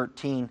verse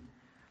 13.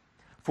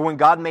 For when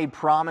God made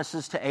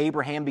promises to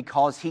Abraham,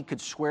 because he could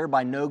swear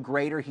by no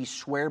greater, he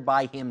sware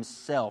by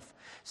himself,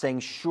 saying,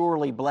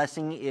 surely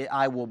blessing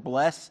I will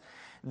bless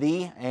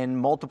thee, and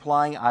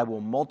multiplying I will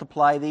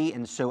multiply thee.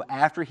 And so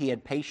after he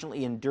had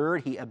patiently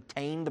endured, he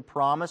obtained the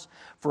promise.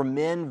 For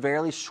men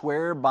verily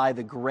swear by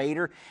the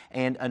greater,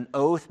 and an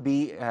oath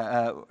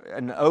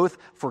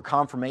for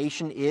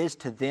confirmation is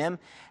to them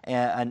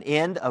an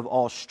end of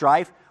all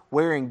strife,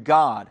 wherein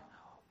God,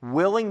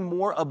 willing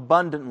more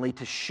abundantly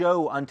to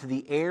show unto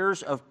the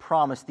heirs of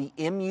promise the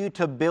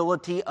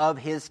immutability of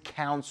His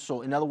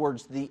counsel, in other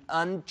words, the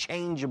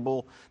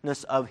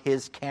unchangeableness of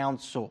His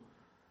counsel,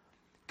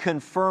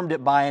 confirmed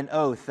it by an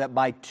oath, that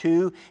by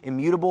two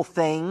immutable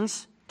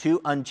things,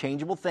 two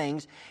unchangeable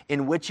things,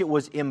 in which it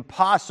was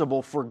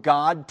impossible for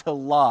God to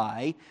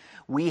lie,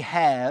 we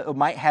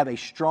might have a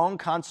strong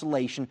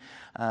consolation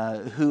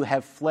who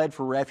have fled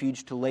for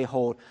refuge to lay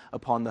hold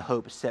upon the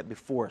hope set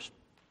before us.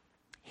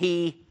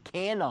 He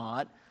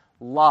cannot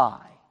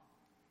lie.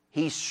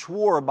 He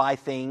swore by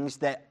things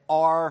that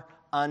are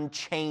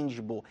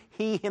unchangeable.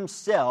 He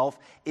Himself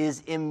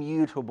is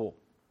immutable.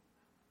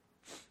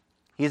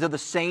 He is of the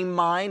same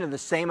mind and the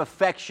same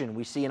affection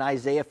we see in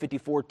Isaiah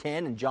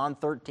 54:10 and John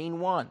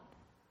 13:1.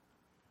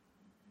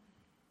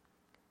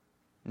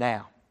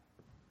 Now,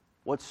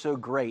 what's so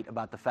great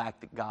about the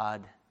fact that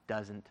God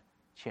doesn't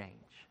change?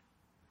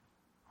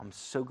 I'm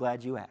so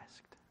glad you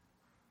asked.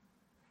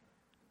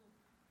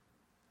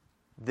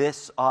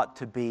 This ought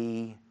to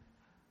be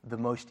the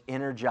most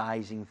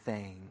energizing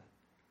thing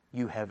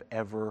you have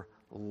ever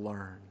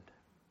learned.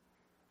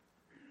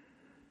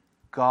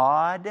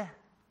 God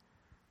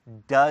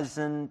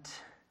doesn't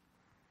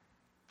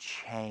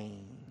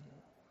change.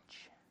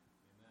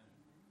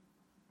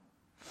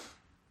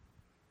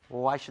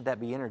 Well, why should that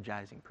be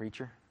energizing,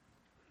 preacher?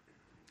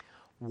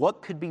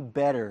 What could be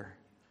better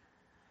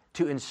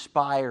to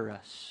inspire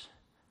us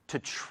to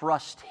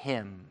trust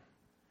Him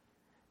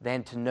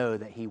than to know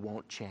that He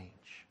won't change?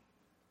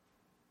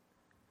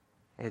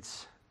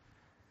 It's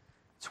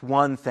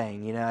one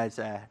thing, you know.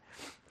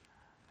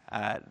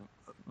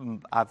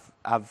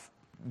 I've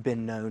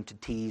been known to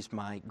tease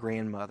my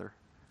grandmother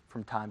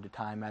from time to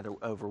time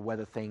over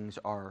whether things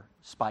are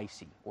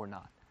spicy or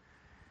not.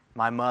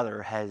 My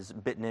mother has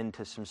bitten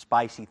into some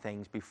spicy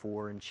things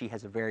before, and she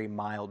has a very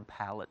mild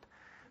palate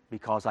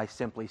because I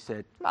simply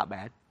said, not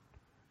bad.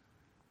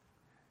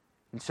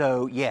 And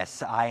so,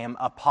 yes, I am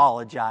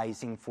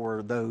apologizing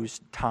for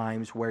those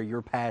times where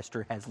your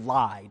pastor has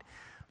lied.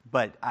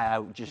 But I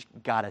just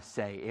got to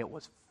say, it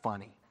was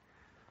funny.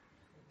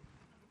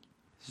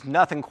 There's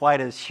nothing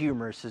quite as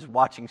humorous as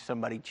watching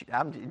somebody.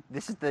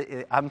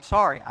 I'm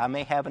sorry, I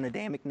may have an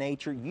Adamic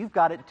nature. You've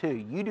got it too.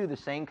 You do the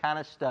same kind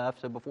of stuff.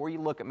 So before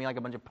you look at me like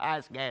a bunch of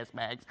pious gas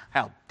bags,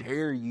 how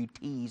dare you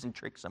tease and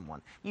trick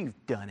someone?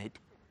 You've done it.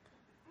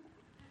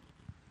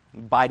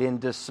 You bite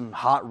into some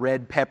hot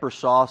red pepper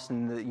sauce,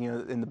 and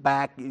in the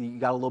back you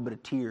got a little bit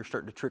of tear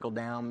starting to trickle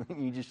down.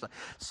 You just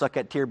suck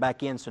that tear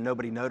back in so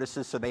nobody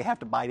notices, so they have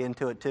to bite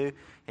into it too.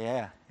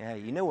 Yeah,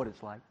 you know what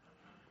it's like.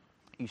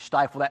 You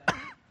stifle that.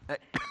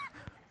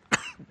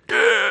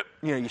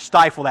 You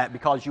stifle that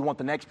because you want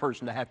the next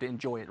person to have to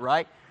enjoy it,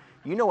 right?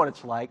 You know what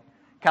it's like.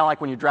 Kind of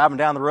like when you're driving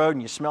down the road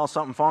and you smell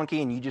something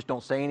funky and you just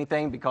don't say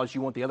anything because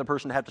you want the other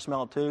person to have to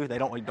smell it too. They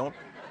don't.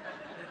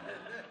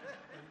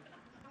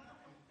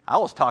 I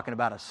was talking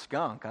about a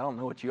skunk. I don't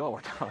know what you all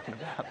were talking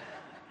about.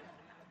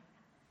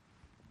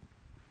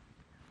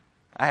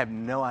 I have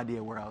no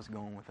idea where I was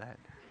going with that.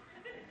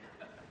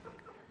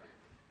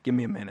 Give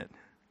me a minute.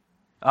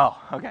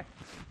 Oh, okay.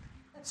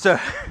 So, I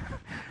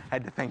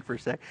had to think for a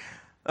sec.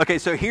 Okay,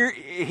 so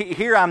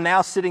here I'm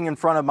now sitting in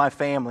front of my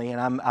family,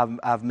 and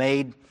I've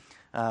made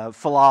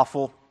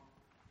falafel,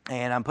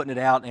 and I'm putting it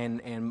out,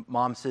 and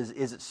Mom says,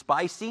 "Is it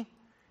spicy?"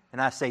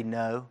 And I say,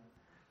 "No."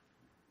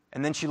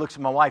 And then she looks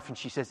at my wife and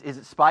she says, "Is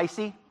it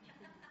spicy?"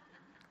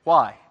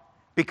 Why?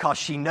 Because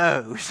she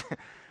knows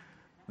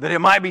that it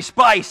might be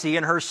spicy,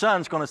 and her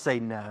son's going to say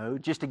no,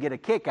 just to get a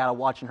kick out of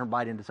watching her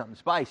bite into something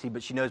spicy.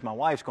 But she knows my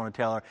wife's going to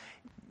tell her,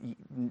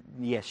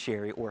 "Yes,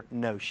 Sherry," or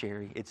 "No,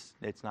 Sherry, it's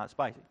not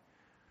spicy."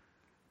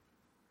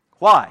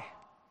 Why?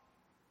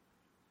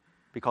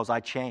 Because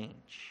I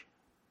change.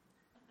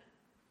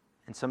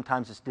 And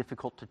sometimes it's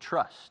difficult to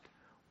trust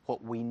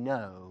what we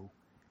know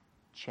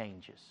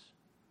changes.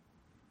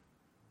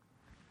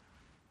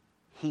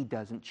 He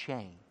doesn't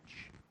change.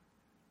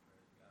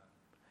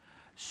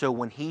 So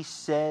when He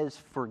says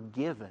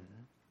forgiven,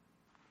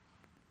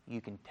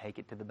 you can take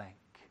it to the bank.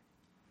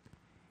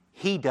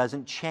 He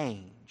doesn't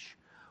change.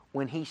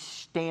 When He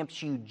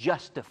stamps you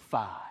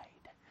justified,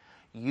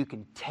 you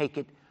can take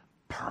it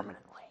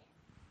permanently.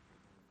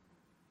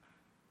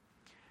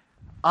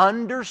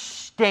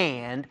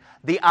 Understand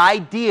the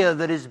idea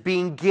that is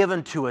being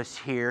given to us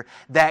here,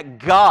 that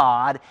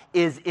God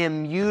is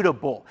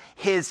immutable.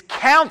 His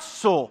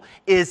counsel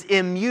is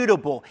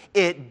immutable.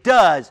 It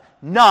does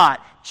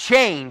not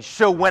change.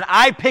 So when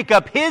I pick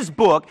up His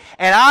book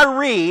and I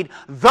read,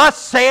 "Thus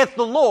saith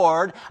the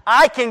Lord,"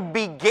 I can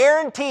be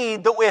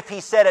guaranteed that if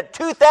He said it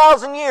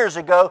 2,000 years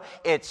ago,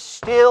 it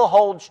still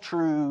holds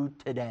true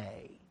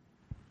today.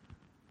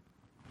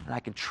 And I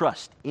can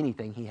trust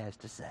anything He has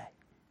to say.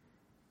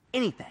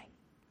 Anything.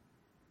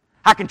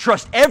 I can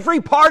trust every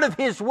part of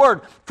His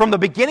Word. From the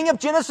beginning of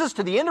Genesis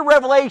to the end of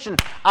Revelation,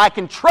 I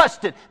can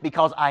trust it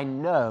because I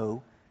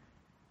know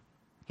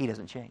He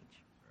doesn't change.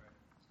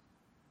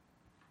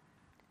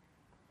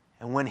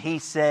 And when He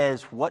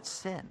says, "What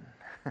sin?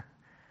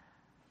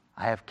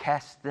 I have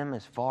cast them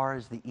as far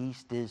as the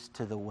east is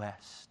to the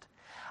west,"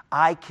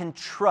 I can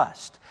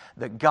trust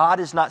that God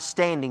is not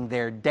standing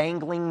there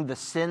dangling the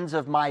sins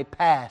of my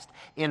past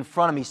in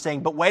front of me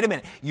saying, "But wait a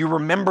minute, you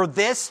remember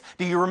this?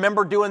 Do you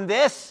remember doing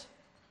this?"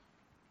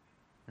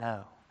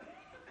 No.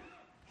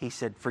 He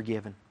said,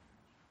 "Forgiven."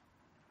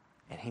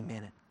 And He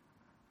meant it.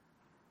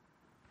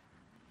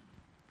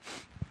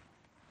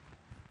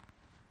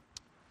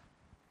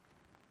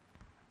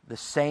 The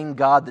same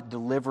God that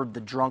delivered the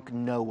drunk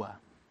Noah,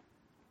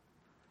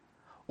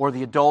 or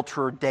the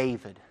adulterer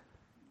David,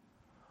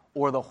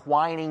 or the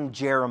whining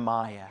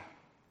Jeremiah,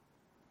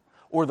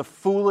 or the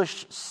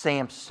foolish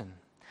Samson,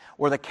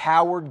 or the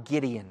coward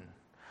Gideon,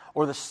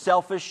 or the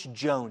selfish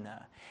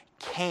Jonah,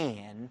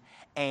 can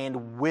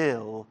and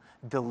will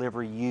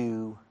deliver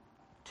you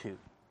too.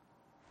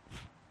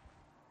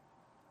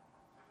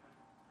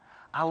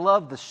 I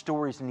love the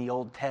stories in the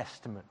Old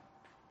Testament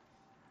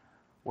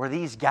where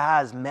these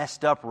guys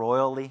messed up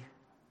royally.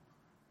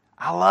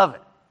 I love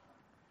it.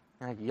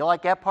 You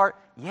like that part?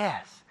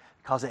 Yes.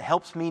 Because it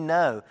helps me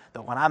know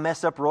that when I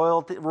mess up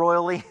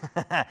royally,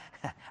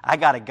 I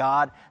got a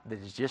God that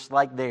is just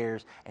like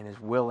theirs and is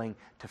willing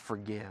to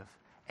forgive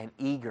and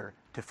eager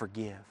to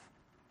forgive.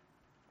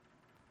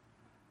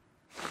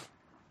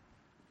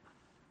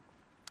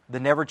 The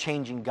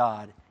never-changing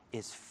God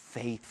is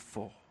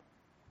faithful.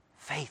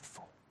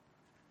 Faithful.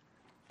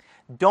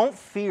 Don't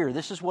fear.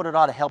 This is what it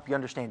ought to help you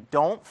understand.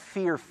 Don't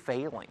fear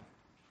failing.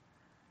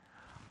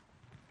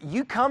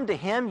 You come to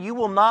Him, you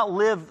will not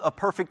live a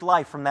perfect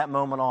life from that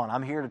moment on.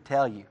 I'm here to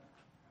tell you.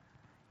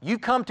 You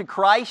come to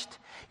Christ,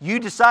 you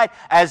decide,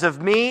 as of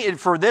me,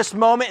 for this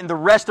moment and the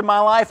rest of my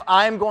life,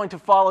 I am going to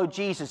follow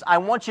Jesus. I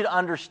want you to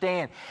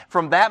understand,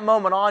 from that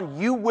moment on,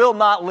 you will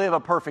not live a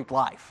perfect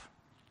life.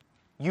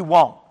 You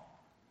won't.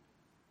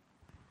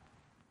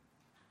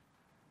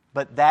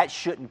 But that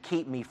shouldn't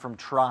keep me from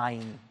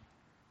trying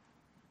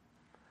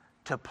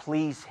to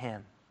please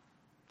Him,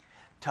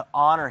 to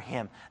honor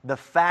Him. The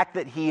fact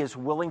that He is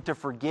willing to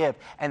forgive,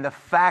 and the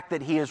fact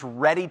that He is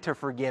ready to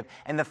forgive,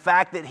 and the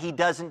fact that He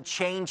doesn't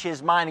change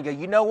His mind and go,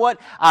 you know what?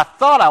 I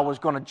thought I was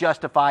going to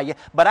justify you,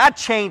 but I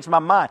changed my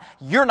mind.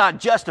 You're not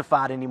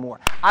justified anymore.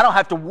 I don't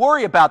have to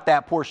worry about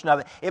that portion of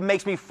it. It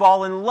makes me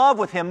fall in love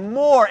with Him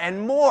more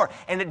and more,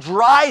 and it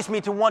drives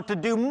me to want to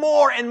do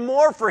more and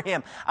more for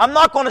Him. I'm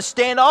not going to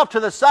stand off to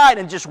the side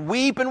and just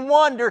weep and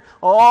wonder,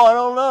 oh, I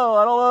don't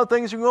know if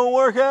things are going to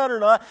work out or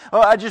not.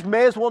 Oh, I just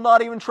may as well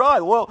not even try.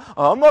 Well,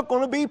 I'm not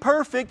going to be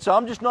perfect, so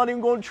I'm just not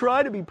even going to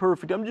try to be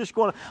perfect. I'm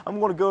going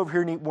to go over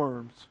here and eat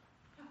worms.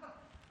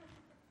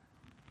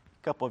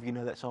 A couple of you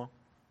know that song.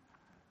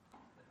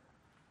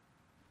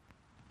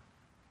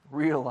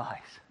 Realize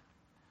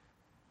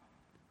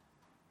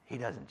He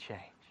doesn't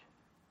change.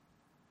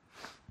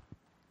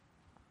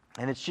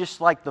 And it's just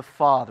like the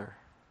father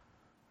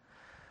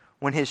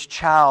when his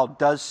child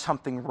does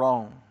something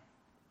wrong,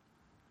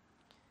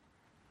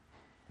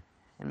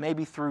 and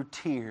maybe through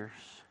tears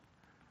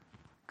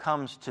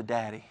comes to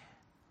Daddy.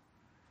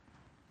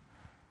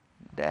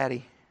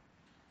 Daddy,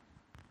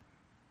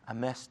 I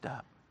messed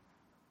up.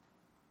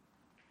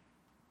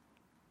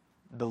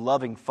 The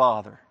loving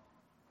father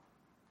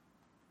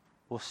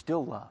will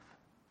still love.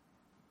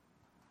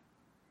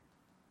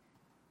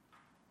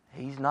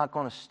 He's not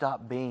going to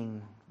stop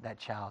being that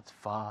child's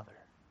father.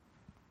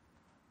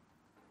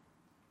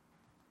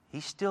 He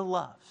still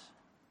loves.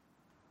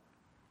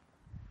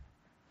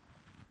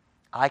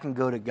 I can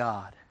go to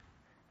God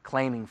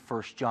claiming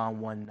 1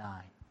 John 1:9.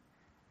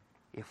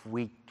 If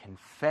we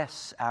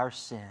confess our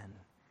sin,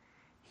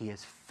 He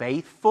is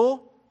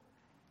faithful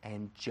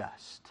and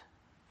just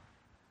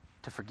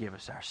to forgive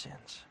us our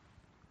sins.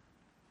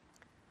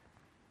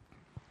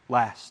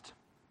 Last,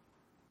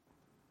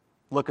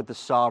 look at the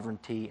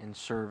sovereignty and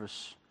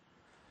service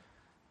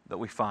that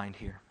we find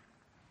here.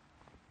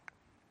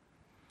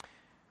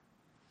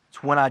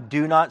 It's when I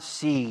do not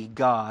see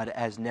God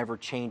as never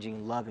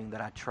changing, loving,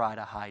 that I try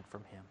to hide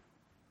from Him.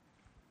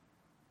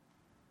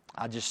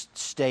 I just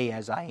stay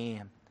as I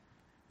am.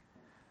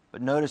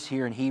 But notice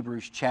here in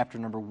Hebrews chapter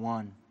number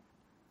 1,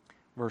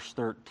 verse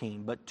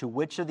 13. But to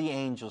which of the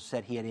angels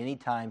said He at any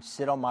time,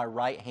 sit on my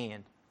right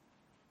hand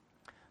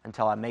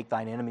until I make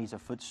thine enemies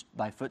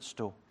thy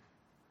footstool?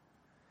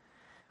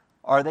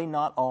 Are they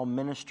not all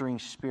ministering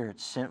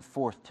spirits sent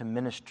forth to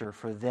minister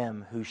for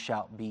them who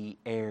shall be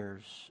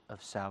heirs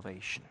of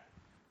salvation?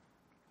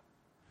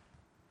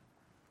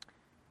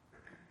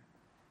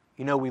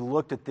 You know, we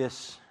looked at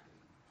this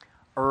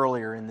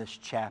earlier in this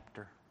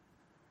chapter,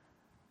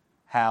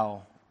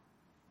 how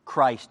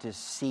Christ is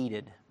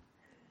seated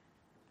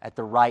at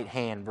the right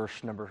hand,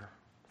 verse number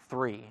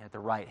 3, at the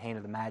right hand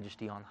of the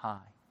Majesty on high.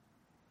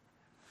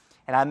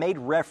 And I made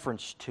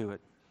reference to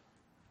it.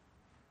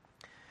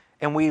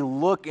 And we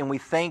look and we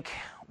think,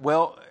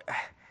 well,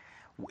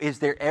 is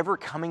there ever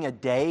coming a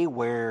day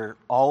where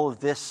all of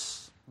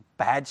this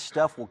bad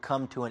stuff will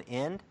come to an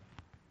end?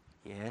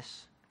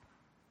 Yes.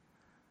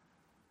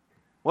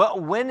 Well,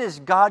 when is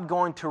God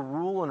going to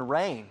rule and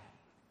reign?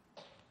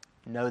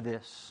 Know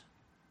this.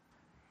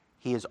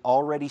 He is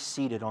already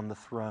seated on the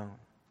throne.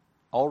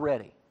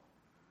 Already.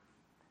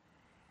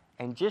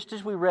 And just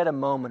as we read a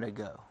moment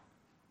ago,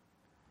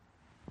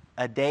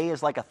 a day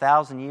is like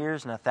 1,000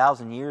 years, and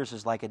 1,000 years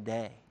is like a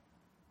day.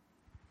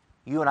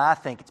 You and I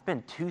think it's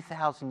been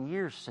 2,000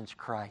 years since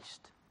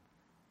Christ.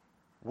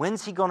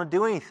 When's He going to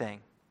do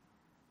anything?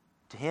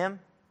 To Him,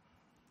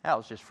 that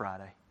was just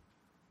Friday.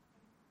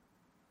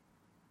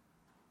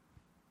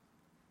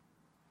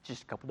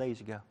 Just a couple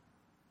days ago.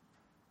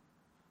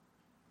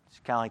 It's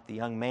kind of like the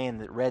young man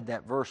that read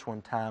that verse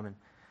one time and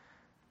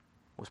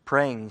was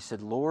praying. He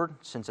said, Lord,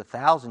 since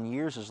 1,000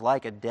 years is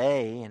like a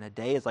day, and a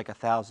day is like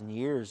 1,000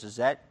 years, does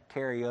that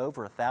carry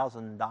over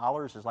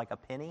 $1,000 is like a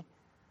penny?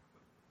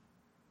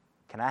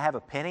 Can I have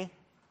a penny?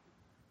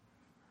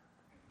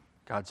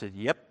 God said,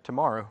 yep,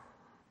 tomorrow.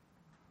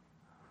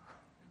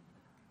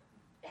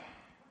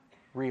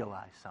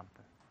 Realize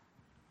something.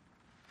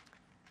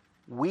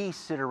 We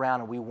sit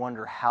around and we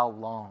wonder how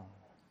long.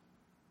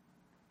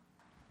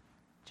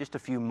 Just a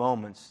few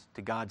moments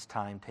to God's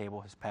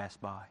timetable has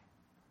passed by.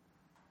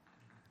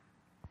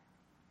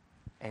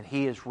 And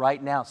He is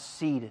right now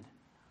seated,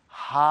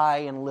 high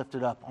and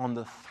lifted up on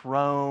the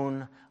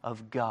throne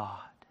of God.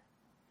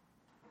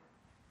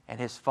 And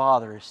His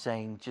Father is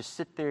saying, just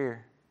sit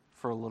there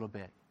for a little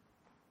bit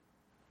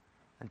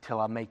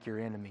until I make your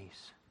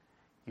enemies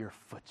your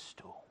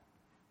footstool.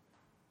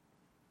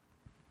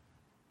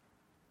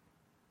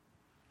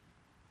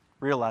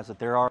 Realize that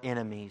there are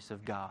enemies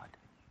of God.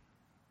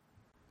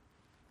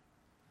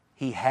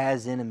 He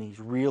has enemies.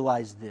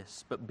 Realize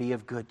this, but be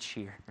of good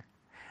cheer.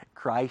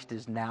 Christ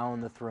is now on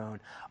the throne,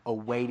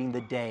 awaiting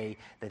the day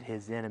that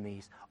His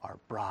enemies are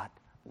brought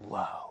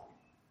low.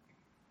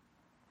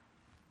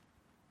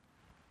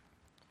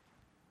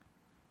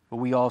 But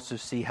we also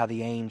see how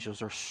the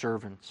angels are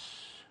servants.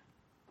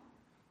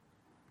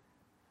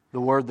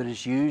 The word that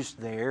is used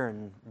there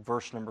in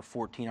verse number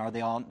 14, are they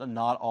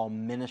not all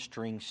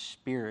ministering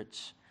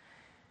spirits?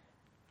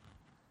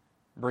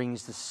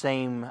 brings the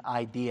same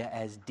idea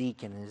as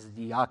deacon, as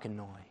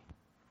diakonoi,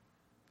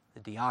 the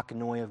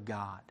diakonoi of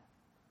God.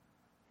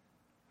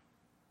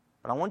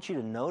 But I want you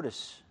to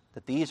notice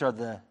that these are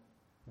the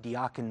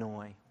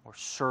diakonoi, or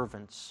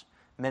servants,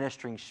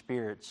 ministering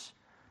spirits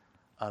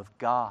of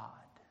God,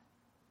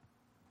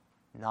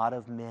 not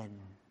of men.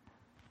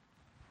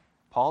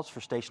 Pause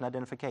for station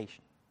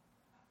identification.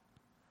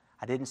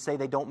 I didn't say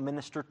they don't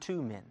minister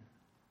to men,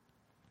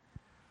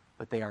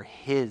 but they are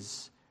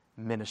His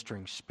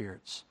ministering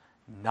spirits,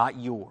 not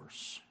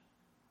yours.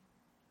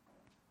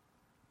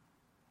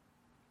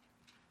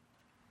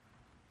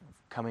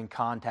 I've come in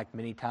contact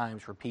many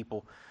times where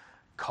people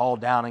call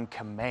down and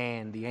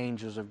command the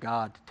angels of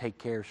God to take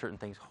care of certain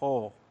things.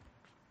 Oh,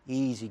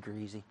 easy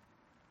greasy.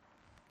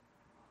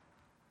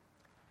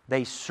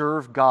 They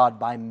serve God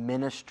by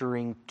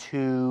ministering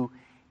to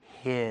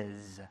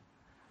His,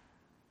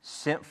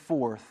 sent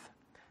forth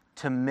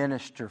to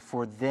minister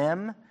for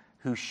them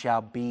who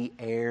shall be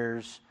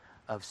heirs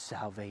of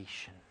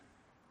salvation.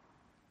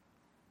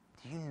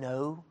 Do you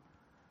know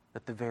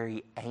that the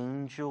very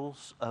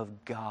angels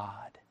of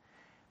God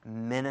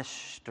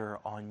minister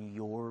on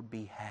your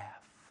behalf?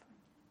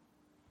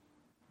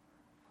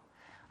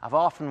 I've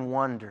often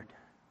wondered,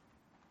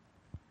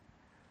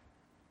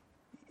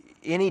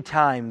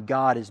 anytime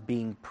God is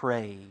being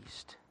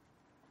praised,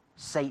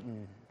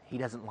 Satan, he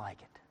doesn't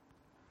like it.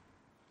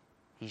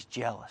 He's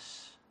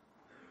jealous.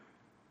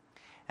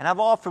 And I've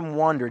often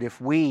wondered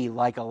if we,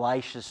 like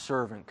Elisha's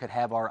servant, could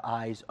have our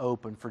eyes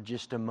open for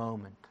just a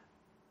moment.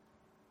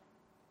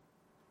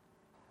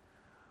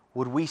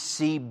 Would we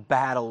see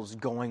battles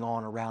going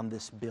on around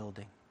this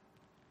building?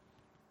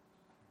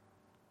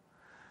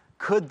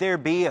 Could there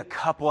be a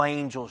couple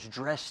angels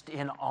dressed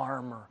in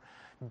armor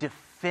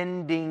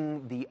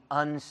defending the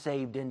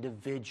unsaved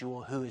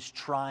individual who is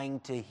trying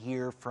to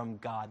hear from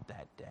God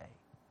that day?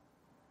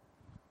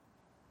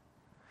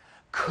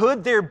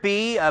 Could there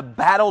be a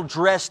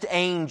battle-dressed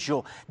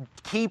angel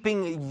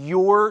keeping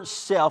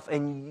yourself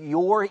and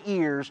your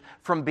ears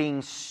from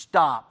being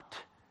stopped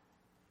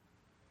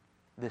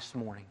this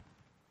morning,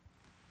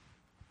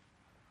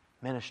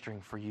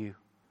 ministering for you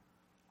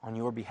on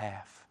your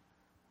behalf,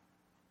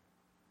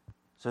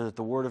 so that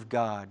the Word of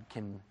God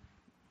can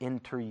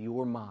enter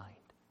your mind,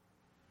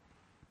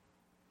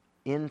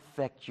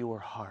 infect your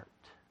heart,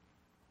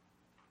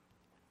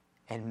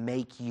 and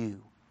make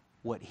you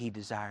what He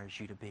desires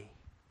you to be?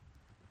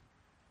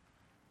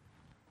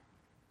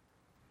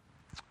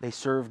 They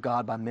serve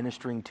God by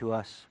ministering to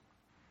us.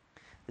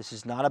 This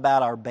is not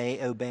about our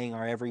obeying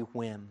our every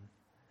whim,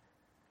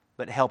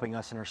 but helping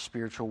us in our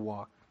spiritual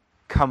walk,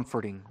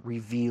 comforting,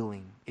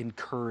 revealing,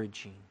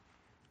 encouraging.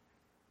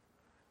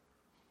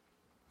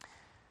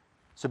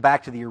 So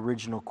back to the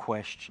original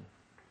question.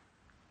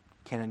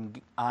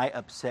 Can I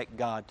upset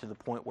God to the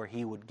point where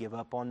He would give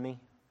up on me?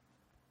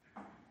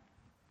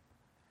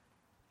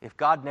 If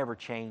God never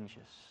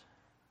changes,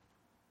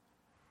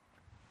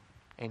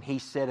 and He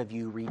said of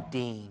you,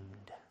 redeemed,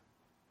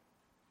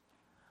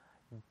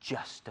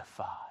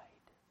 justified,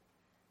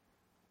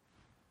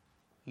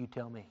 you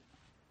tell me.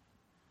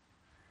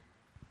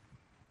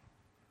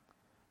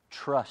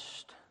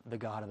 Trust the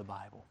God of the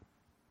Bible.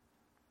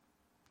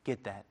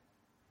 Get that.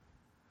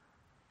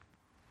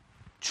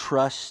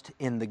 Trust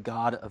in the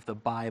God of the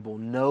Bible.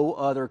 No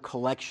other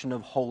collection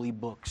of holy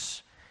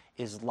books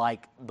is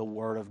like the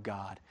Word of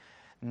God.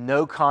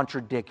 No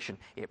contradiction.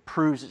 It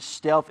proves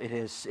itself. It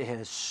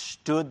has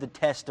stood the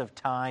test of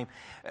time.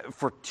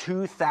 For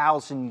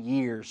 2,000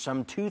 years,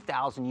 some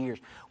 2,000 years,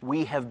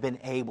 we have been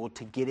able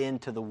to get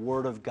into the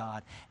Word of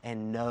God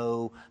and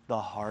know the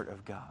heart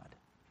of God.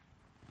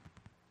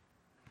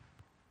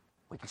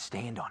 We can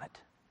stand on it.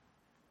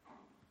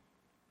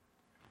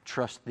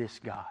 Trust this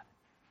God.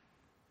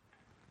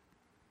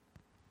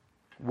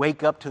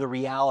 Wake up to the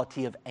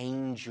reality of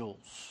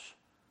angels.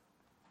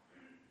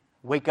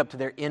 Wake up to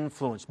their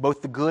influence,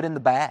 both the good and the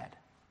bad.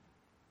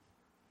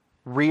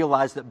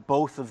 Realize that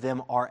both of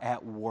them are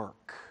at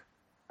work.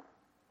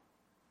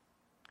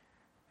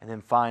 And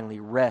then finally,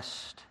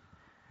 rest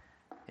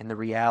in the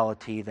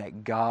reality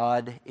that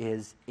God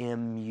is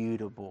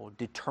immutable.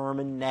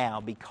 Determined now,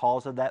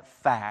 because of that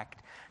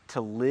fact, to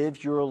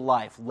live your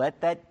life.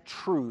 Let that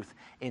truth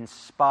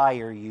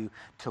inspire you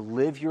to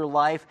live your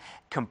life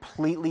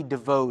completely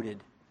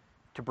devoted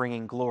to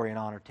bringing glory and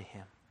honor to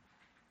Him.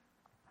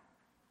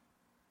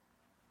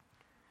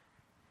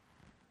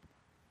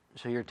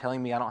 So you're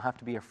telling me I don't have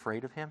to be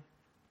afraid of Him?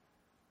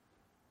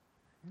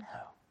 No.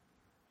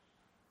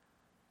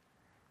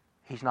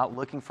 He's not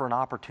looking for an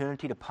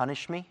opportunity to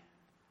punish me?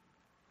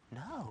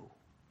 No.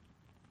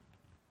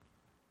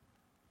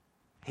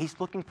 He's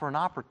looking for an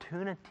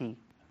opportunity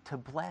to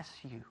bless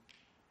you.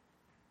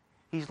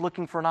 He's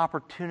looking for an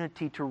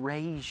opportunity to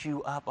raise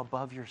you up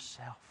above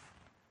yourself.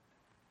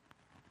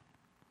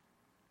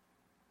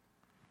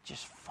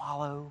 Just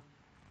follow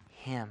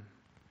Him.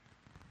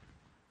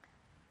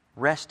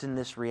 Rest in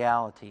this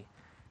reality.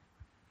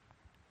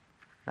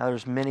 Now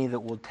there's many that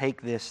will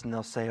take this and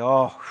they'll say,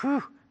 oh,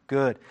 whew,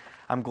 good.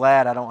 I'm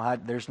glad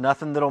there's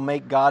nothing that'll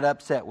make God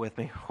upset with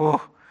me.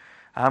 Oh,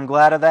 I'm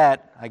glad of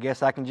that. I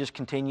guess I can just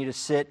continue to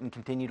sit and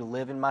continue to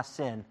live in my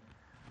sin.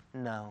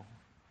 No.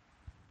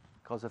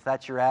 Because if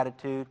that's your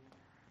attitude,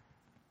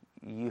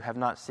 you have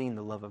not seen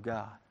the love of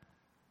God.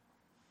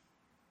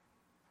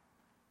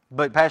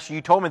 But Pastor,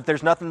 you told me that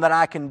there's nothing that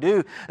I can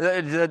do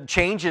that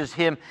changes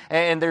him,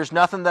 and there's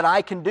nothing that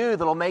I can do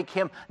that'll make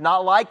him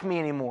not like me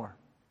anymore.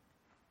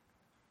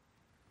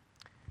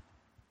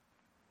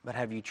 But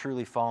have you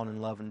truly fallen in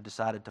love and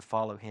decided to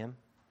follow him?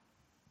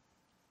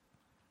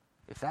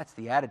 If that's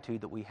the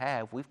attitude that we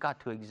have, we've got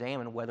to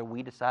examine whether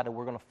we decided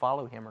we're going to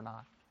follow him or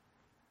not.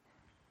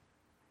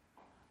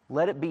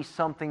 Let it be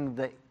something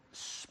that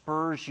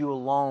spurs you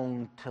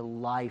along to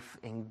life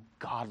and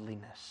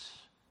godliness.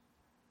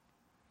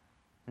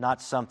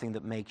 Not something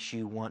that makes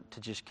you want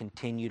to just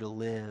continue to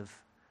live.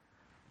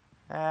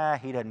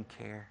 He doesn't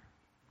care.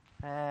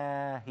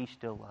 He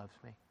still loves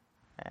me.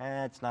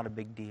 It's not a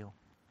big deal.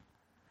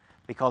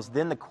 Because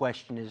then the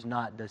question is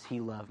not, does he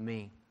love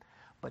me,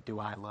 but do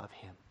I love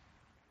him?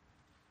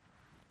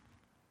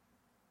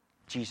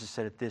 Jesus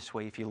said it this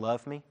way, if you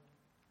love me,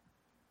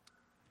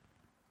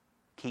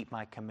 keep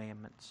my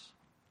commandments.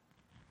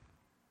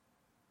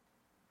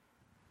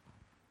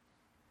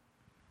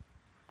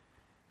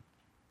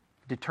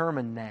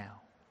 Determine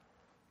now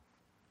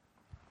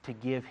to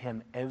give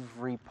him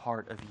every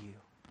part of you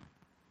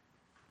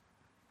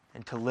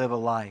and to live a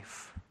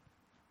life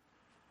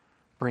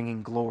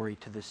bringing glory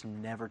to this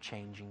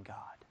never-changing God.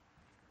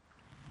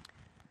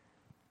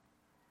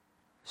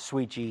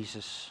 Sweet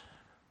Jesus,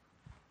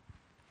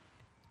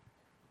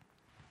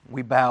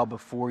 we bow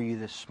before you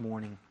this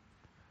morning,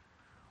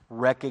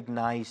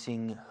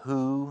 recognizing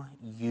who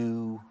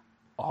you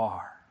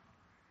are,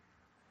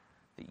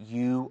 that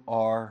you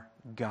are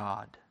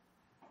God.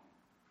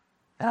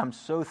 And I'm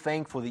so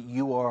thankful that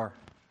you are,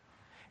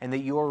 and that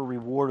you are a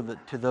rewarder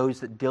to those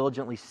that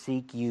diligently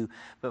seek you.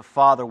 But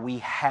Father, we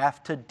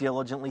have to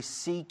diligently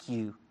seek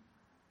you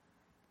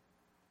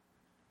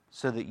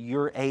so that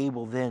you're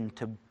able then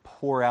to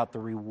pour out the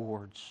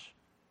rewards.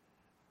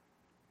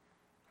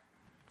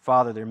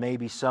 Father, there may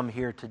be some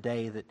here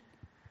today that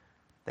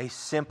they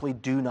simply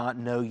do not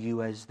know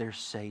you as their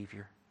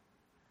Savior.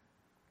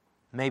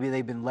 Maybe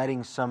they've been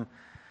letting some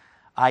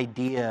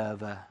idea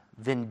of a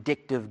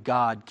vindictive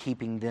God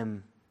keeping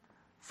them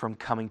from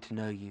coming to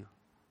know you.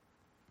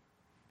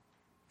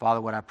 Father,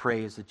 what I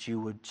pray is that you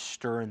would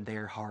stir in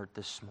their heart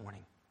this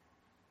morning,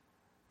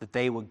 that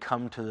they would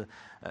come to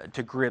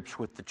grips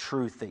with the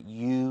truth that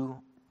you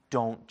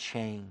don't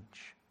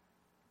change.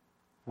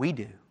 We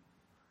do,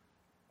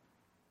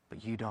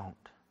 but you don't.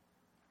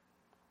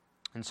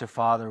 And so,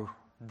 Father,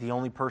 the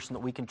only person that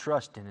we can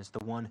trust in is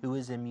the one who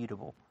is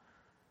immutable,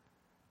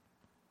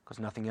 because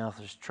nothing else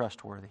is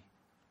trustworthy.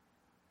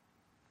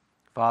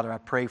 Father, I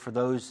pray for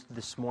those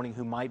this morning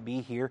who might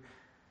be here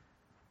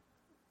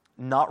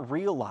not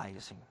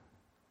realizing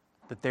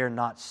that they're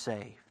not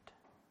saved.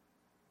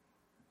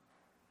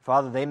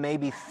 Father, they may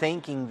be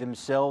thinking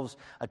themselves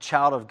a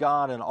child of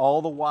God, and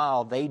all the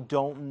while they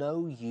don't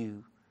know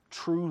you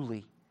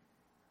truly.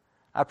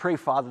 I pray,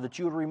 Father, that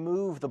you would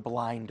remove the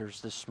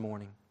blinders this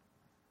morning,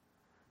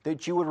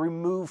 that you would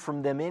remove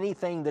from them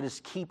anything that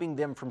is keeping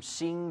them from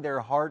seeing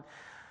their heart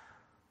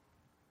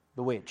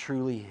the way it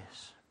truly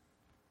is.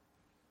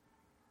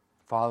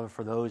 Father,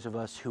 for those of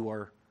us who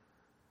are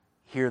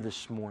here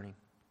this morning,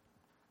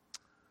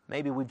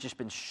 maybe we've just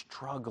been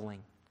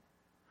struggling.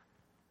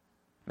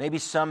 Maybe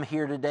some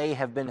here today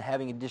have been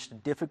having just a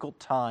difficult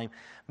time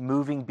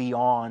moving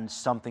beyond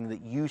something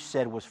that you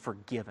said was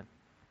forgiven.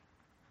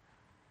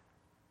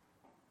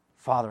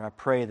 Father, I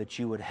pray that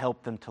you would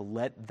help them to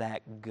let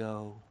that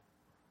go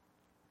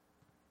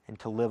and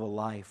to live a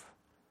life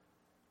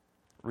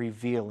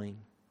revealing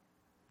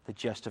the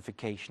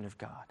justification of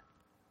God.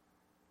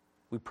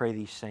 We pray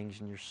these things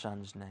in your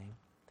Son's name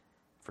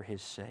for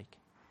his sake.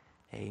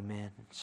 Amen.